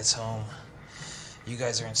dad gets home, you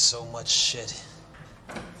guys are in so much shit.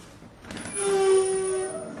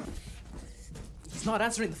 He's not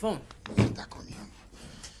answering the phone.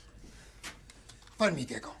 Find me,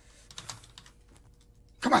 Diego.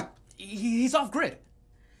 Come on. He's off grid.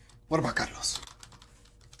 What about Carlos?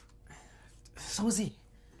 So is he.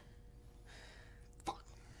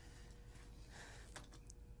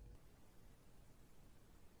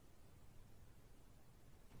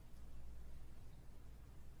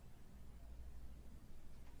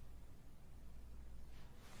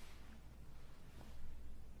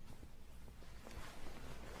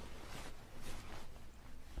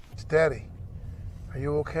 Daddy, are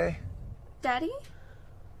you okay? Daddy?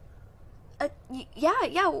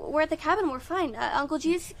 Yeah, we're at the cabin. We're fine. Uncle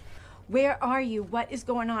G's... Where are you? What is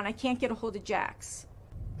going on? I can't get a hold of Jax.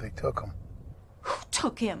 They took him. Who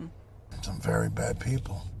took him? Some very bad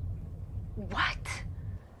people. What?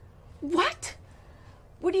 What?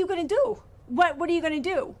 What are you gonna do? What are you gonna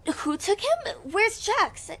do? Who took him? Where's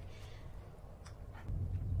Jax?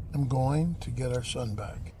 I'm going to get our son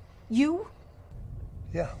back. You?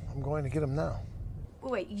 Yeah, I'm going to get him now.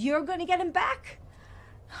 Wait, you're gonna get him back?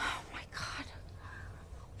 Oh my God.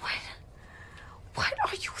 What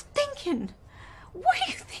are you thinking? What are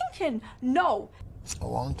you thinking? No. A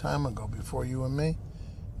long time ago, before you and me,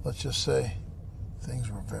 let's just say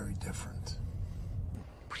things were very different.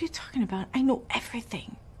 What are you talking about? I know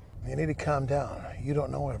everything. You need to calm down. You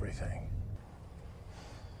don't know everything.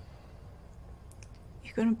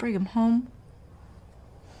 You're gonna bring him home?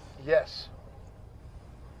 Yes.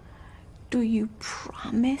 Do you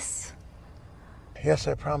promise? Yes,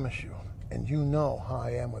 I promise you. And you know how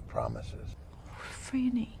I am with promises.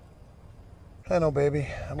 Franny. I know, baby.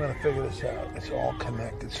 I'm gonna figure this out. It's all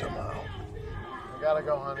connected somehow. I gotta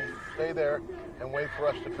go, honey. Stay there and wait for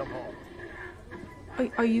us to come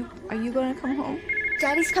home. Are you gonna come home?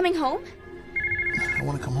 Daddy's coming home? I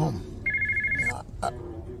want to come home. I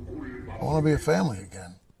want to be a family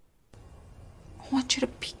again. I want you to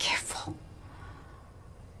be careful.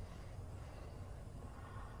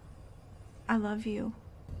 I love you.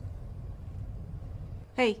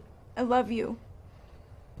 Hey, I love you.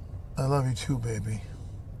 I love you too, baby.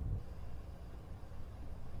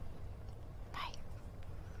 Bye.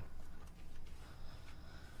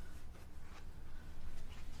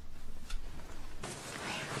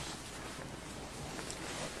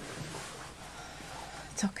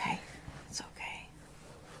 It's okay. It's okay.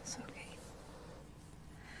 It's okay.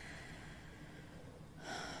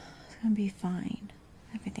 It's gonna be fine.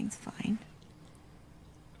 Everything's fine.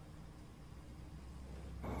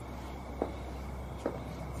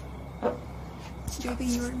 Baby,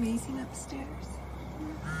 you were amazing upstairs.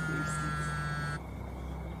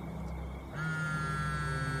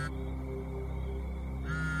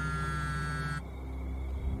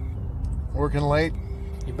 You're Working late?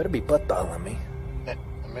 You better be butt-dialing me. I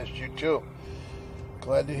missed you too.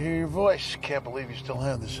 Glad to hear your voice. Can't believe you still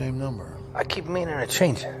have the same number. I keep meaning to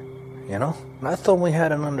change it, you know? And I thought we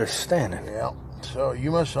had an understanding. Yeah, so you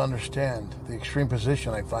must understand the extreme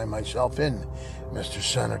position I find myself in, Mr.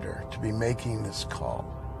 Senator, to be making this call.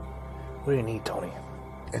 What do you need, Tony?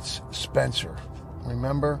 It's Spencer.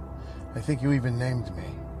 Remember? I think you even named me.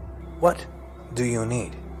 What do you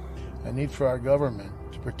need? I need for our government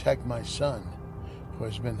to protect my son, who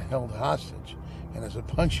has been held hostage and is a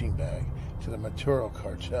punching bag to the Maduro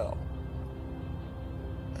cartel.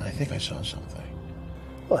 And I think I saw something.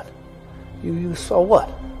 What? You saw what?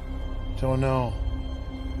 Don't know.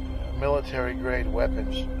 military-grade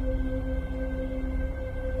weapons.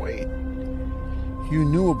 Wait. You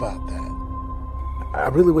knew about that? I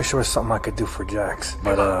really wish there was something I could do for Jax,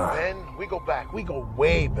 but Ben, we go back. We go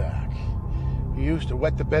way back. You used to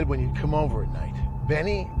wet the bed when you'd come over at night.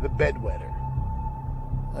 Benny, the bedwetter.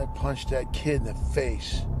 I punched that kid in the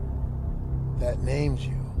face. That names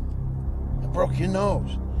you. I broke your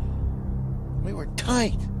nose. We were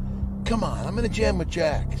tight. Come on, I'm in a jam with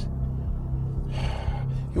Jax.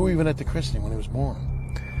 You were even at the christening when he was born.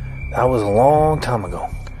 that was a long time ago.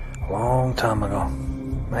 A long time ago.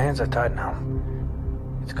 My hands are tied now.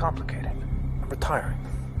 It's complicated. I'm retiring.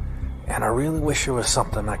 And I really wish there was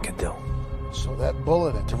something I could do. So that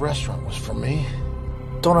bullet at the restaurant was for me?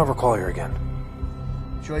 Don't ever call her again.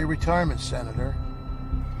 Enjoy your retirement, Senator.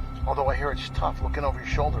 Although I hear it's tough looking over your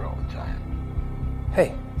shoulder all the time.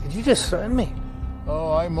 Hey, did you just threaten me?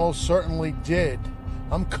 Oh, I most certainly did.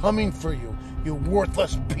 I'm coming for you, you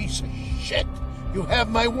worthless piece of shit. You have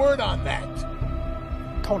my word on that.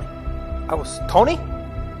 Tony. I was... Tony?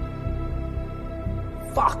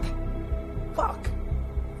 Fuck. Fuck.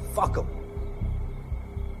 Fuck him.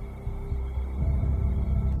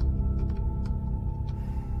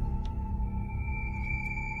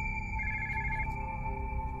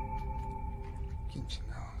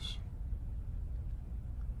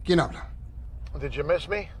 ¿Quién habla? Did you miss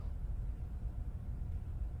me?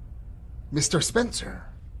 Mr. Spencer.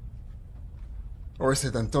 Or is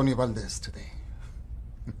it Antonio Valdez today?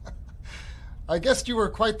 I guessed you were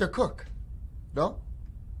quite the cook, no?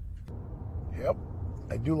 Yep,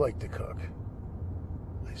 I do like to cook.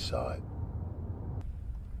 I saw it.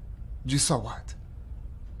 You saw what?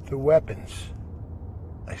 The weapons.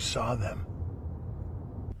 I saw them.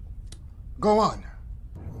 Go on.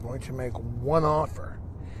 I'm going to make one offer.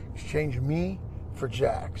 Exchange me for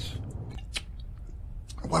Jax.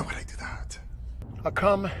 Why would I do that? I'll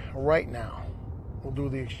come right now. We'll do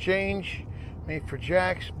the exchange. Me for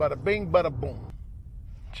Jax. Bada bing, bada boom.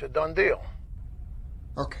 It's a done deal.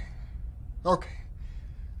 Okay. Okay.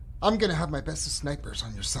 I'm gonna have my best of snipers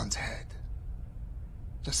on your son's head.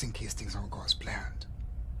 Just in case things don't go as planned.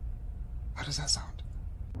 How does that sound?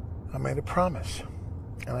 I made a promise.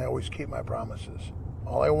 And I always keep my promises.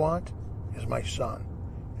 All I want is my son.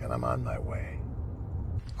 And I'm on my way.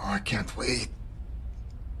 Oh, I can't wait.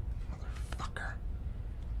 Motherfucker.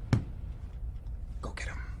 Go get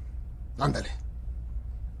him. Ándale.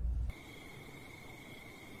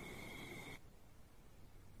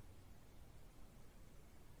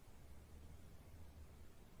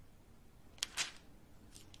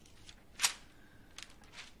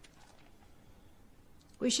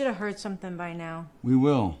 We should have heard something by now. We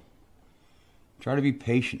will. Try to be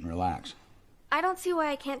patient and relax. I don't see why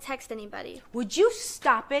I can't text anybody. Would you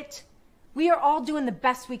stop it? We are all doing the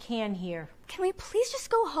best we can here. Can we please just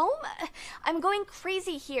go home? I'm going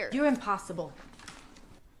crazy here. You're impossible.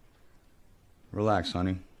 Relax,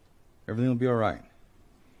 honey. Everything will be all right.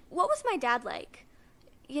 What was my dad like?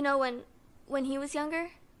 You know, when he was younger?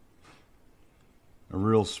 A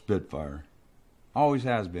real spitfire. Always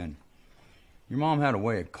has been. Your mom had a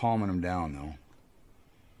way of calming him down, though.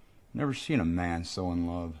 Never seen a man so in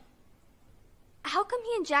love. How come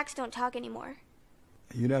he and Jax don't talk anymore?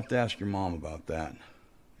 You'd have to ask your mom about that.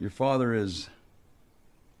 Your father is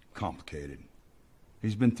complicated.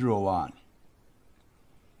 He's been through a lot.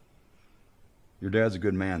 Your dad's a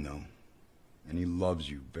good man, though, and he loves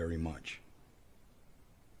you very much.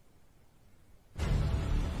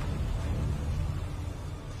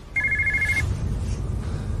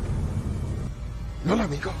 No,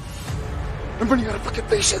 amigo. I'm running out of fucking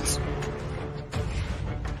patience.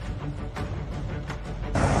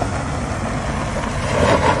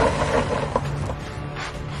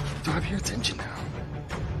 Do I have your attention now?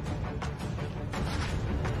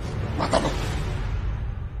 Mátalo.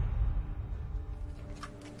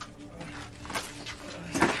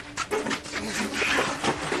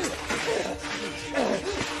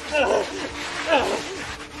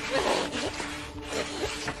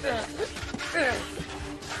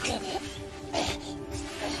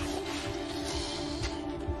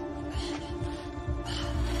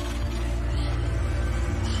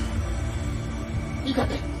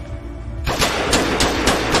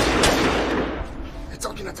 I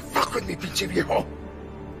told you not to fuck with me, pinche viejo.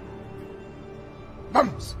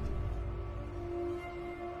 Vamos.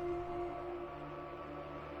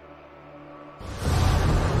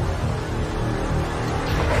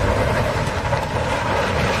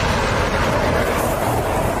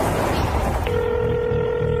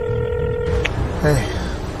 Hey, I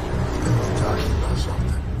need to talk to you about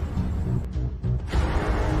something.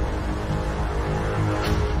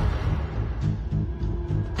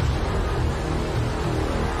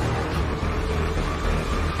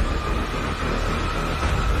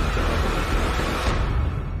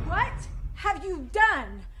 you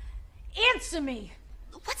done? Answer me.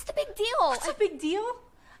 What's the big deal? What's the big deal?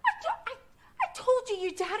 I told you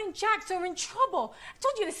your dad and Jax are in trouble. I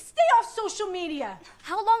told you to stay off social media.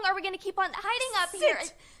 How long are we gonna keep on hiding up here?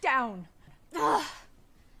 Sit down. Ugh.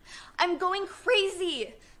 I'm going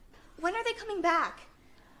crazy. When are they coming back?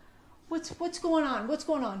 What's going on? What's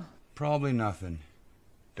going on? Probably nothing.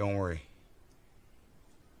 Don't worry.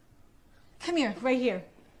 Come here, right here.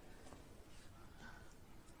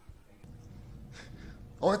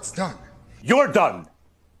 Oh, it's done. You're done.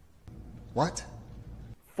 What?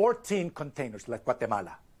 14 containers left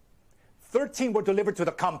Guatemala. 13 were delivered to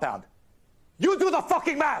the compound. You do the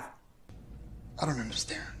fucking math! I don't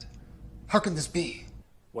understand. How can this be?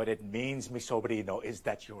 What it means, mi sobrino, is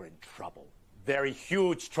that you're in trouble. Very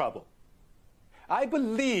huge trouble. I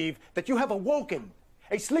believe that you have awoken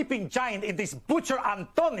a sleeping giant in this butcher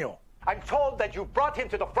Antonio. I'm told that you brought him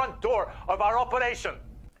to the front door of our operation.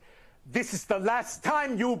 This is the last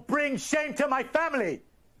time you bring shame to my family.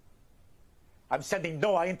 I'm sending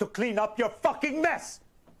Noah in to clean up your fucking mess.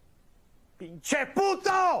 Pinche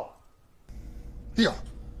puto! Tío.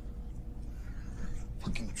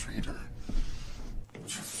 Fucking traitor. You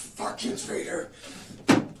fucking traitor.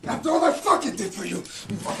 After all I fucking did for you,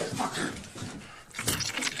 you motherfucker.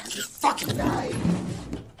 You fucking die.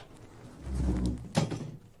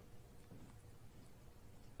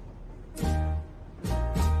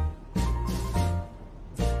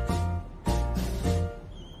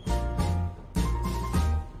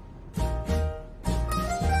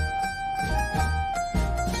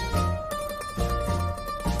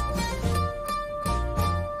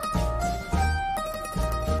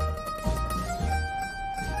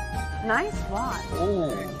 Nice watch. Oh,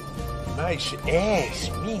 nice ass,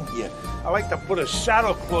 Minja. I like to put a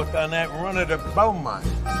saddlecloth on that and run it at Beaumont.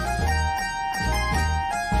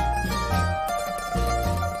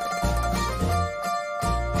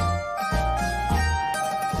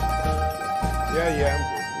 Yeah, I'm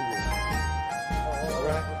good. All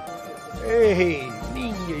right. Hey,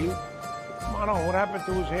 Minja, Maron, what happened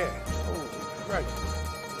to his hair? Oh, Christ.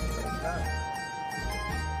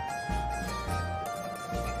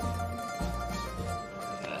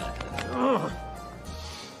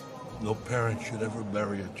 No parent should ever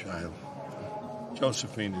bury a child.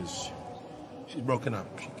 Josephine she's broken up.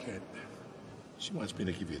 She can't. She wants me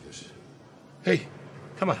to give you this. Hey,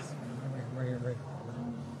 come on. Right here.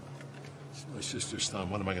 It's my sister's son.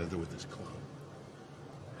 What am I going to do with this clown?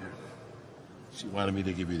 Here. She wanted me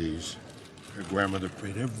to give you these. Her grandmother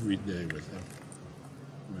prayed every day with them.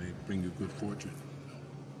 May it bring you good fortune.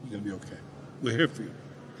 You're going to be okay. We're here for you.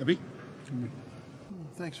 Happy?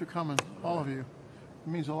 Thanks for coming, all of you. It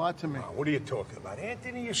means a lot to me. What are you talking about?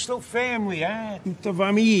 Anthony, you're still family, huh? Tutta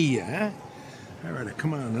familia, huh? All right,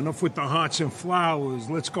 come on. Enough with the hearts and flowers.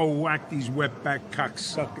 Let's go whack these wetback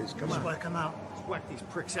cocksuckers. Come on. Whack them out. Let's whack these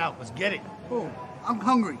pricks out. Let's get it. Oh, I'm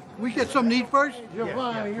hungry. Can we get something to eat first?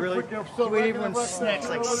 Really? We ate one snacks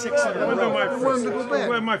like 6 in a row.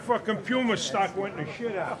 Where my fucking Puma stock went in the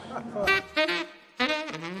shit house.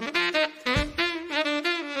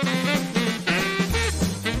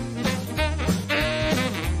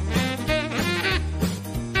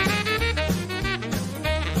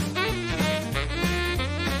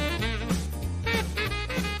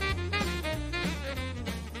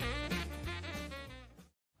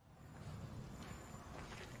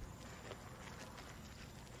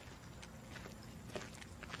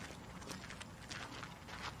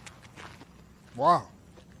 Wow.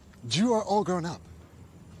 You are all grown up.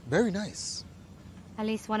 Very nice. At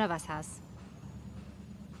least one of us has.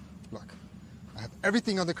 Look, I have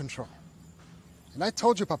everything under control. And I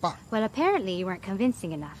told you, Papa. Well, apparently you weren't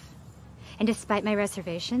convincing enough. And despite my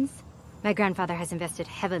reservations, my grandfather has invested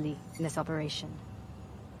heavily in this operation.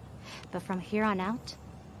 But from here on out,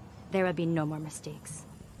 there will be no more mistakes.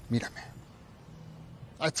 Mírame.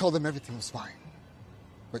 I told them everything was fine.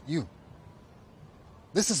 But you,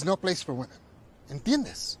 this is no place for women.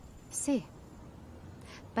 ¿Entiendes? Sí.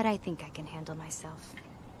 But I think I can handle myself.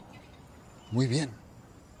 Muy bien.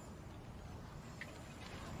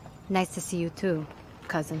 Nice to see you too,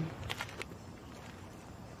 cousin.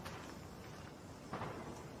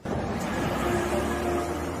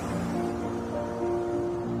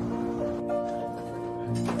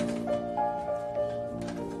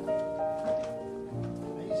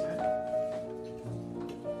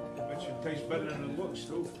 Tastes better than it looks,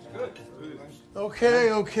 too. It's good.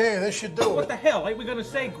 Okay, this should do What it. the hell? Ain't we gonna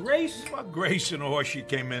say grace? What Grace and the horse she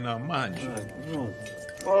came in on Munch.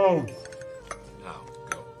 Oh. Now,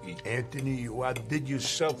 go eat. Anthony, you outdid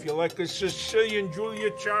yourself. You're like a Sicilian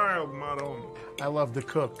Julia Child, Maron. I love to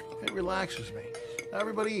cook. It relaxes me.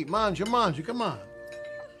 Everybody eat. Manja, come on.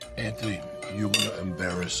 Anthony, you're gonna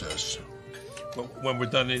embarrass us. When we're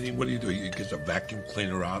done eating, what do? You get the vacuum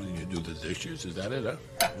cleaner out and you do the dishes? Is that it, huh?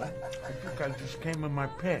 I think I just came in my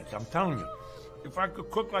pants. I'm telling you. If I could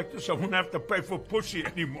cook like this, I wouldn't have to pay for pussy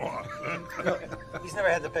anymore. He's never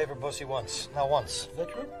had to pay for pussy once. Not once. Is that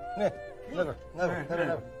true? Yeah. Never.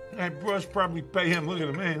 Hey, bros probably pay him. Look at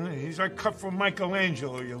him, man. He's like cut from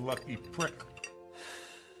Michelangelo, you lucky prick.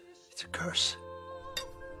 It's a curse.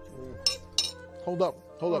 Hold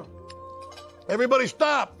up. Everybody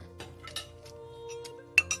stop!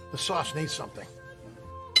 The sauce needs something.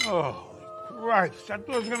 Oh, Christ. I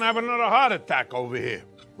thought I was going to have another heart attack over here.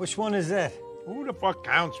 Which one is that? Who the fuck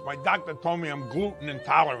counts? My doctor told me I'm gluten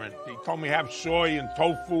intolerant. He told me have soy and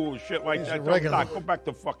tofu and shit like that. Doc, go back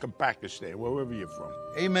to fucking Pakistan, wherever you're from.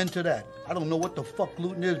 Amen to that. I don't know what the fuck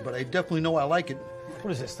gluten is, but I definitely know I like it.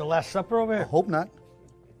 What is this, the Last Supper over here? I hope not.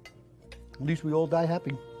 At least we all die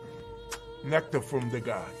happy. Nectar from the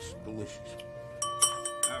gods. Delicious.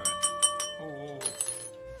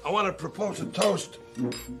 I want to propose a toast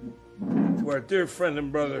to our dear friend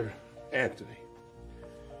and brother, Anthony.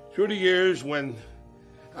 Through the years when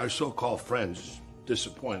our so-called friends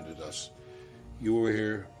disappointed us, you were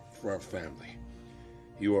here for our family.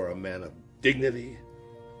 You are a man of dignity,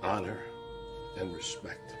 honor, and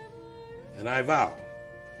respect. And I vow,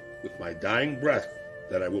 with my dying breath,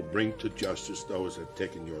 that I will bring to justice those that have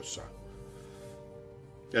taken your son.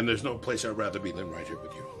 And there's no place I'd rather be than right here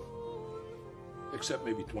with you. Except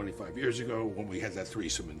maybe 25 years ago when we had that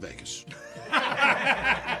threesome in Vegas.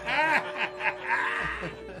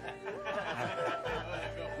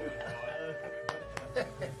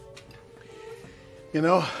 You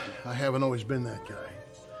know, I haven't always been that guy.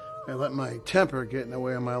 I let my temper get in the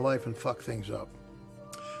way of my life and fuck things up.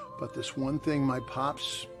 But this one thing my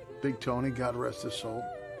pops, Big Tony, God rest his soul,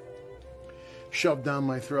 shoved down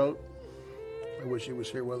my throat. I wish he was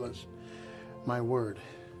here with us. My word.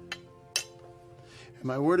 And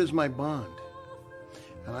my word is my bond.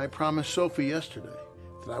 And I promised Sophie yesterday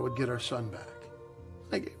that I would get our son back.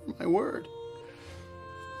 I gave her my word.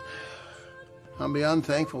 I'm beyond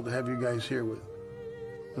thankful to have you guys here with.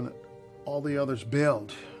 And all the others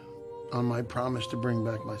bailed on my promise to bring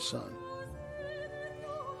back my son.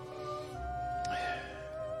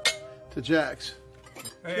 To Jax.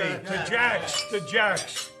 Hey, to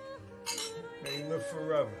Jax. May you live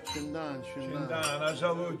forever. Shindan.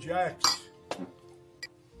 Azalu Jax.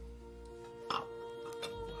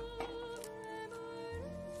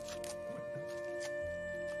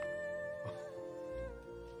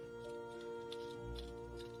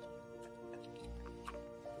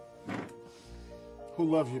 Who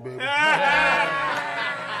loves you, baby?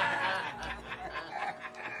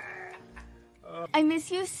 I miss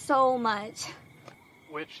you so much.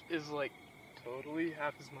 Which is like totally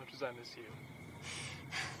half as much as I miss you.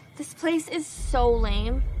 This place is so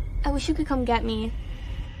lame. I wish you could come get me.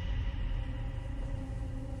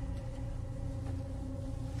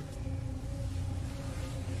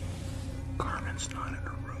 Carmen's not in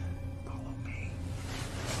her room. Follow me.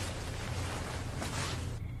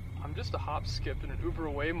 I'm just a hop, skip, and an Uber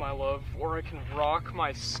away, my love, or I can rock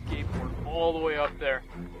my skateboard all the way up there.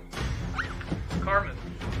 Carmen,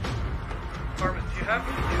 do you have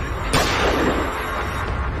me muted?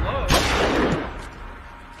 Hello?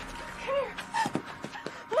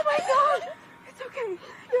 Oh my God! It's okay.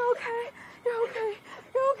 You're okay. You're okay.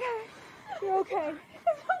 You're okay. You're okay.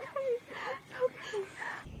 It's okay. It's okay.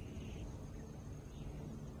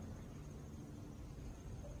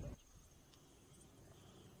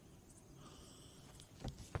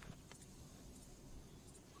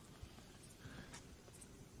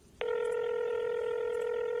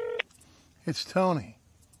 It's Tony.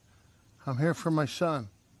 I'm here for my son.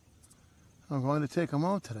 I'm going to take him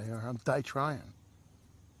home today, or I'll die trying.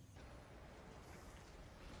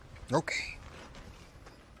 Okay.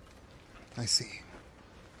 I see.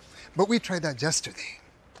 But we tried that yesterday.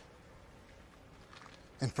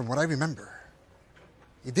 And from what I remember,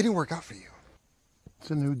 it didn't work out for you. It's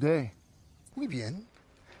a new day. Muy bien.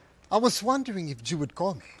 I was wondering if you would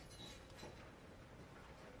call me.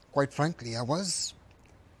 Quite frankly, I was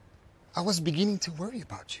beginning to worry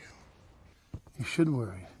about you. You should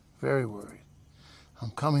worry. Very worried.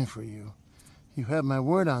 I'm coming for you. You have my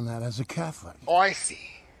word on that as a Catholic. Oh, I see.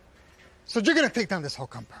 So you're gonna take down this whole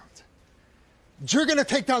compound. You're gonna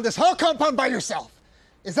take down this whole compound by yourself.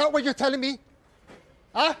 Is that what you're telling me?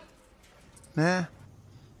 Huh? Nah.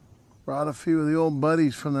 Brought a few of the old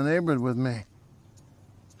buddies from the neighborhood with me.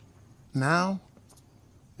 Now,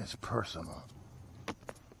 it's personal.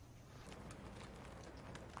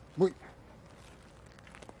 Wait.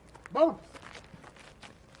 Bones!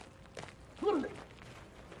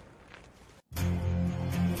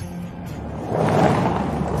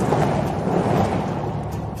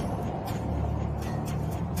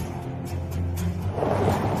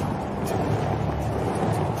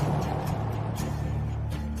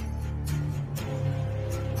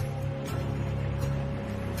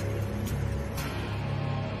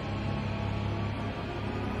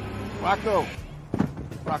 Rocco,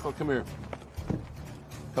 come here.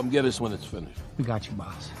 Come get us when it's finished. We got you,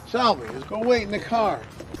 boss. Salvi, let's go wait in the car.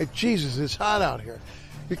 Hey, Jesus, it's hot out here.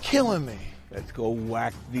 You're killing me. Let's go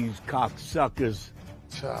whack these cocksuckers.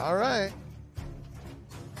 All right.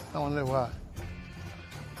 I want to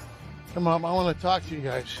come on. I want to talk to you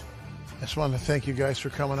guys. I just wanted to thank you guys for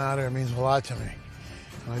coming out here. It means a lot to me.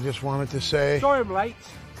 And I just wanted to say... Sorry I'm late.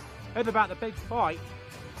 Heard about the big fight.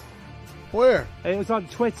 Where? It was on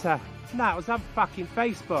Twitter. No, it was on fucking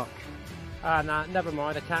Facebook. Nah, never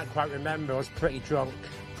mind. I can't quite remember. I was pretty drunk.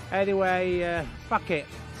 Anyway, fuck it.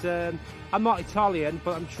 I'm not Italian,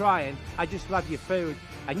 but I'm trying. I just love your food.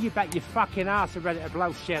 And you bet your fucking ass are ready to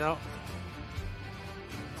blow shit up.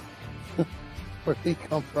 Where'd he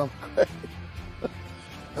come from?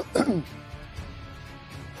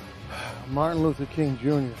 Martin Luther King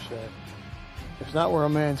Jr. said, it's not where a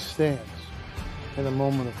man stands in a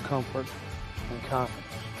moment of comfort and confidence,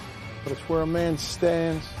 but it's where a man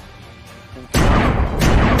stands in confidence.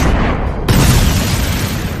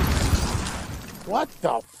 What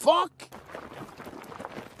the fuck?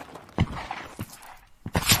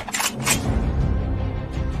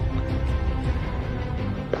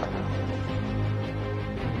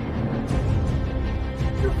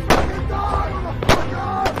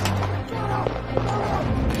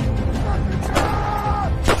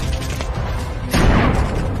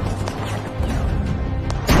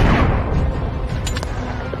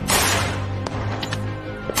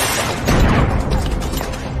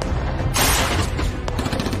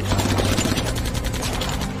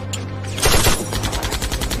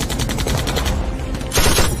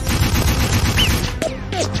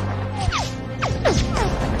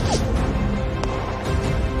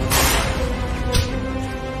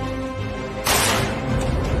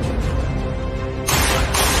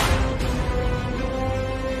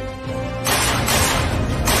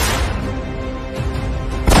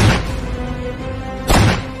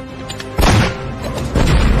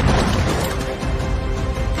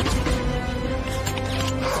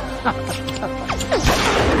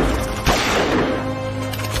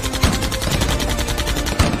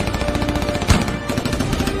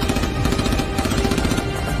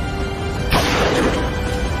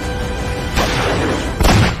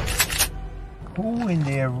 Who in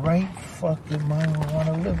their right fucking mind would want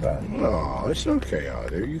to live out here? No, it's okay out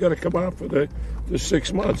there. You got to come out for the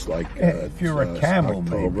 6 months, like if you're a camel,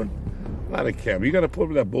 October. maybe. Not a camel. You got to put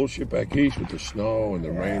up that bullshit back east with the snow and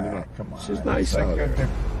the rain. You know. Come on. It's just nice Like out there.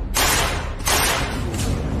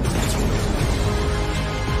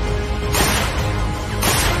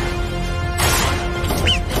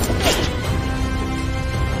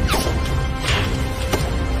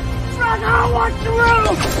 Rocco, watch the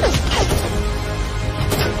road!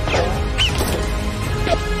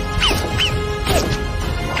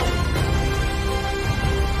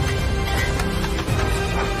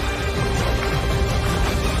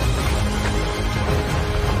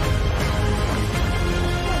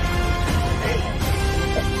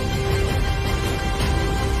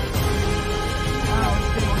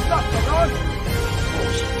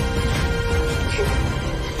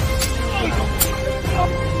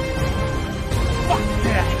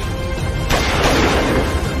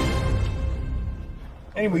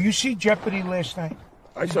 Anyway, you see Jeopardy last night?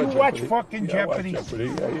 I saw Did you watch Jeopardy. fucking Yeah, I watched Jeopardy?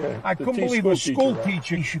 Jeopardy. Yeah. I The couldn't believe a school right?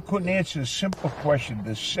 teacher. She couldn't answer a simple question.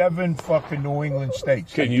 The 7 fucking New England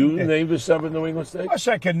states. Can you name the 7 New England states? Of course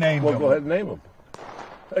I can name Well, them. go ahead and name them.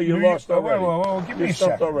 Hey, you New lost York- already. Well, give me You a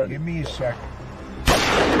stumped second. already. Give me a second.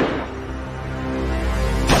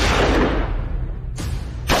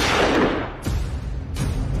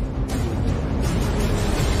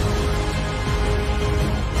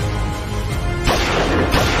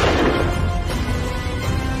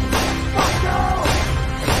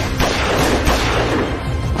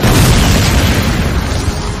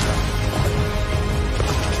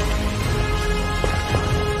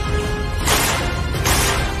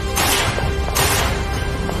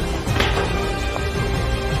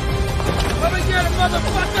 Let me get him,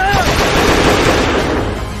 motherfucker!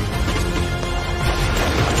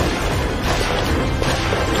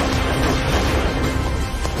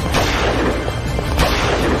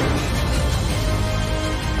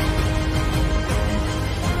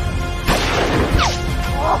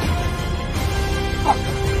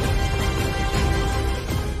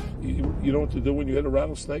 You know what to do when you hit a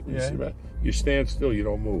rattlesnake? When Yeah. You see that? You stand still. You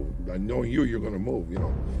don't move. I know you're going to move. You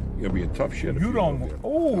know, you're going to be in tough shit. If You don't go move. there.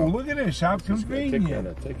 Oh, No. look at this. How Take care of convenient.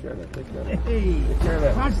 that. Take care of that. Take care of that. Hey, Take care of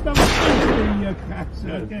that. how's the you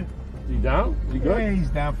cocksucker? Is he down? Is he good? Yeah, he's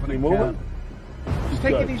down for Is the he moving? count. He's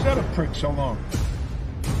taking these other pricks so long.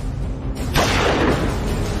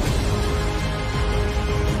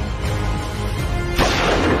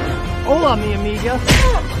 Hola, mi amiga.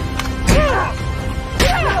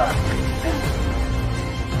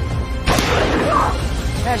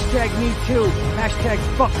 Hashtag me too. Hashtag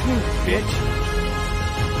fuck you, bitch.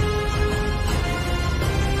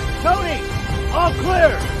 Tony, all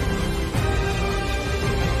clear.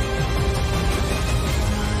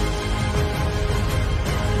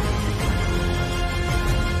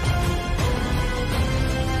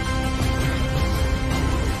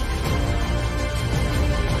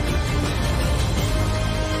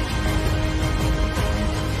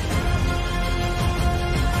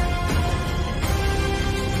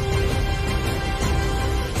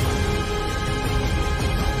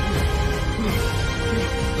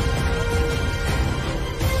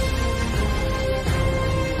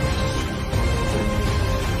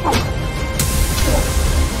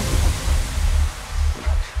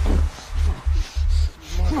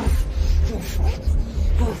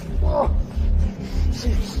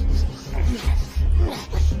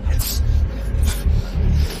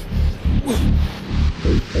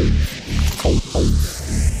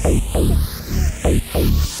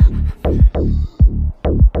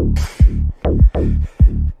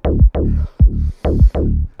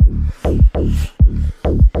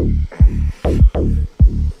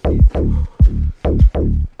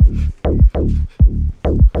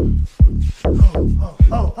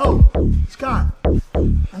 It's gone.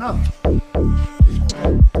 Enough. Come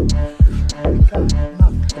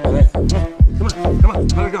on,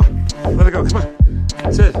 let it go. Let it go, come on.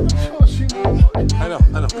 That's it. I know.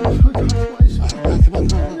 Come on.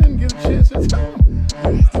 I didn't get a chance to tell him.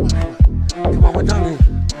 Come on, we're done here.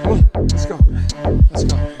 Come on, let's go.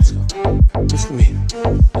 Listen to me.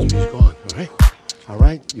 He's gone, all right? All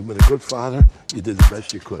right? You've been a good father. You did the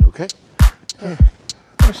best you could, okay?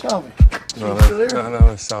 Where's Salvi? No,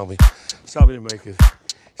 Salvi. Salvi didn't make it.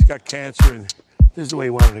 He's got cancer, and this is the way he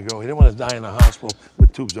wanted to go. He didn't want to die in the hospital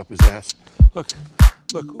with tubes up his ass. Look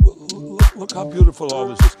how beautiful all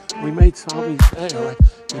this is. We made Salvi's day, all right?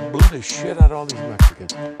 We blew the shit out of all these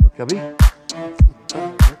Mexicans. Gabi?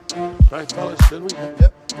 Right, fellas, did we?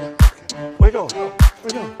 Yep. Okay. Where you going?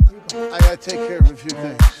 I gotta take care of a few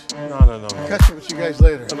things. No. Catch up with you guys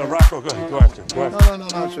later. No, Rocco, go ahead. Go after. No,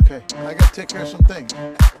 it's okay. I gotta take care of some things.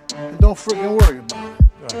 And don't freaking worry about it.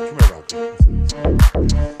 All right, come here, Rocco.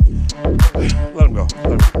 Let him go.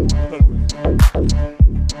 Let him go.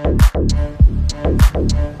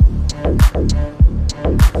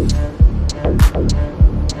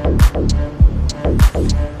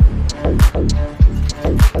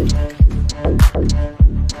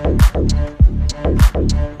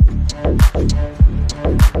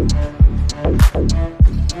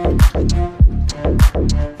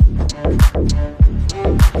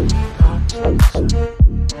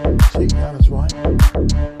 Taking down his wife.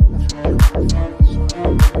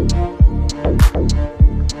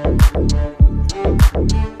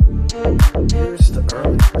 Here's the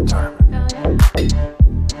early retirement.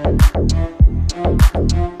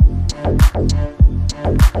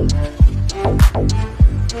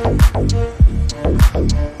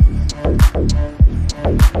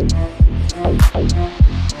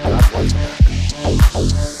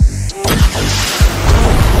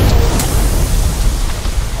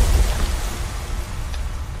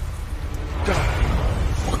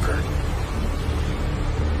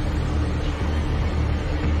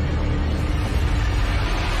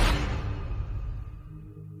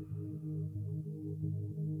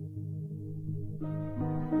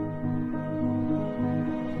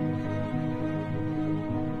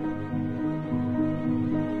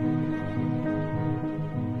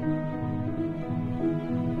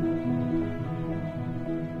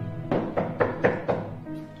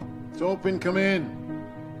 It's open, come in.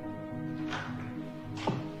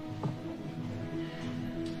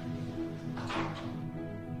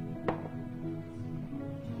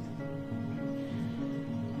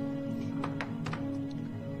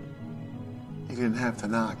 You didn't have to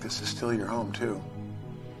knock. This is still your home, too.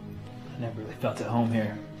 I never really felt at home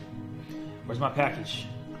here. Where's my package?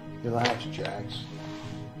 Relax, Jax.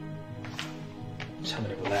 Tell me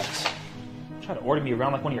to relax. Try to order me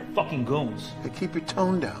around like one of your fucking goons. Hey, keep your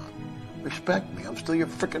tone down. Respect me. I'm still your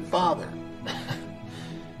frickin' father.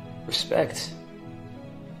 Respect?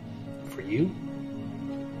 For you?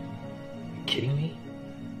 You kidding me?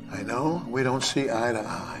 I know we don't see eye to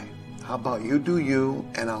eye. How about you do you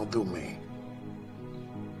and I'll do me?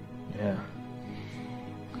 Yeah.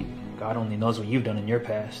 God only knows what you've done in your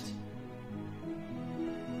past.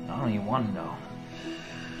 I don't even want to know.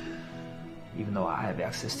 Even though I have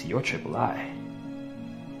access to your triple I.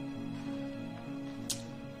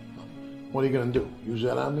 What are you gonna do? Use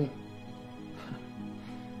that on me?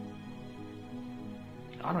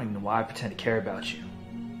 I don't even know why I pretend to care about you.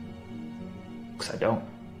 Because I don't.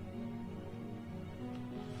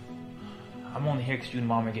 I'm only here because you and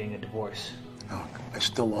Mom are getting a divorce. Look, I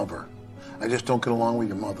still love her. I just don't get along with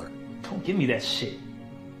your mother. Don't give me that shit.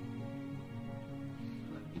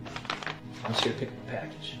 I'm just here to pick up the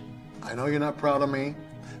package. I know you're not proud of me,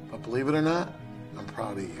 but believe it or not, I'm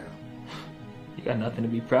proud of you. You got nothing to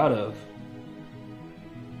be proud of.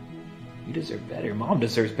 You deserve better. Mom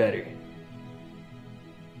deserves better.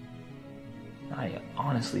 I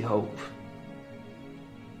honestly hope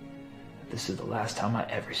that this is the last time I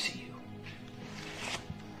ever see you.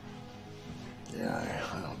 Yeah,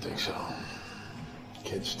 I don't think so.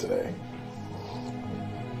 Kids today.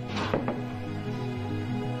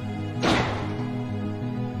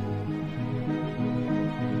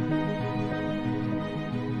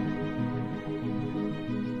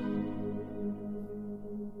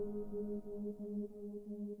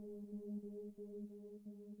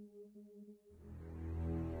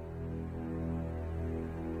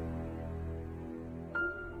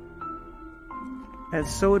 And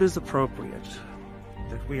so it is appropriate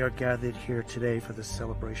that we are gathered here today for the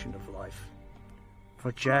celebration of life.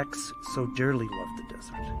 For Jax so dearly loved the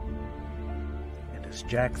desert. And as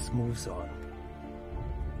Jax moves on,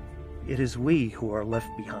 it is we who are left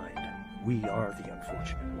behind. We are the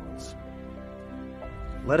unfortunate ones.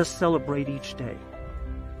 Let us celebrate each day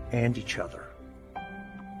and each other,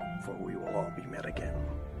 for we will all be met again.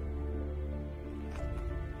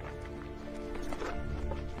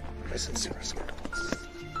 My sincerest condolences.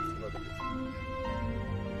 Love you.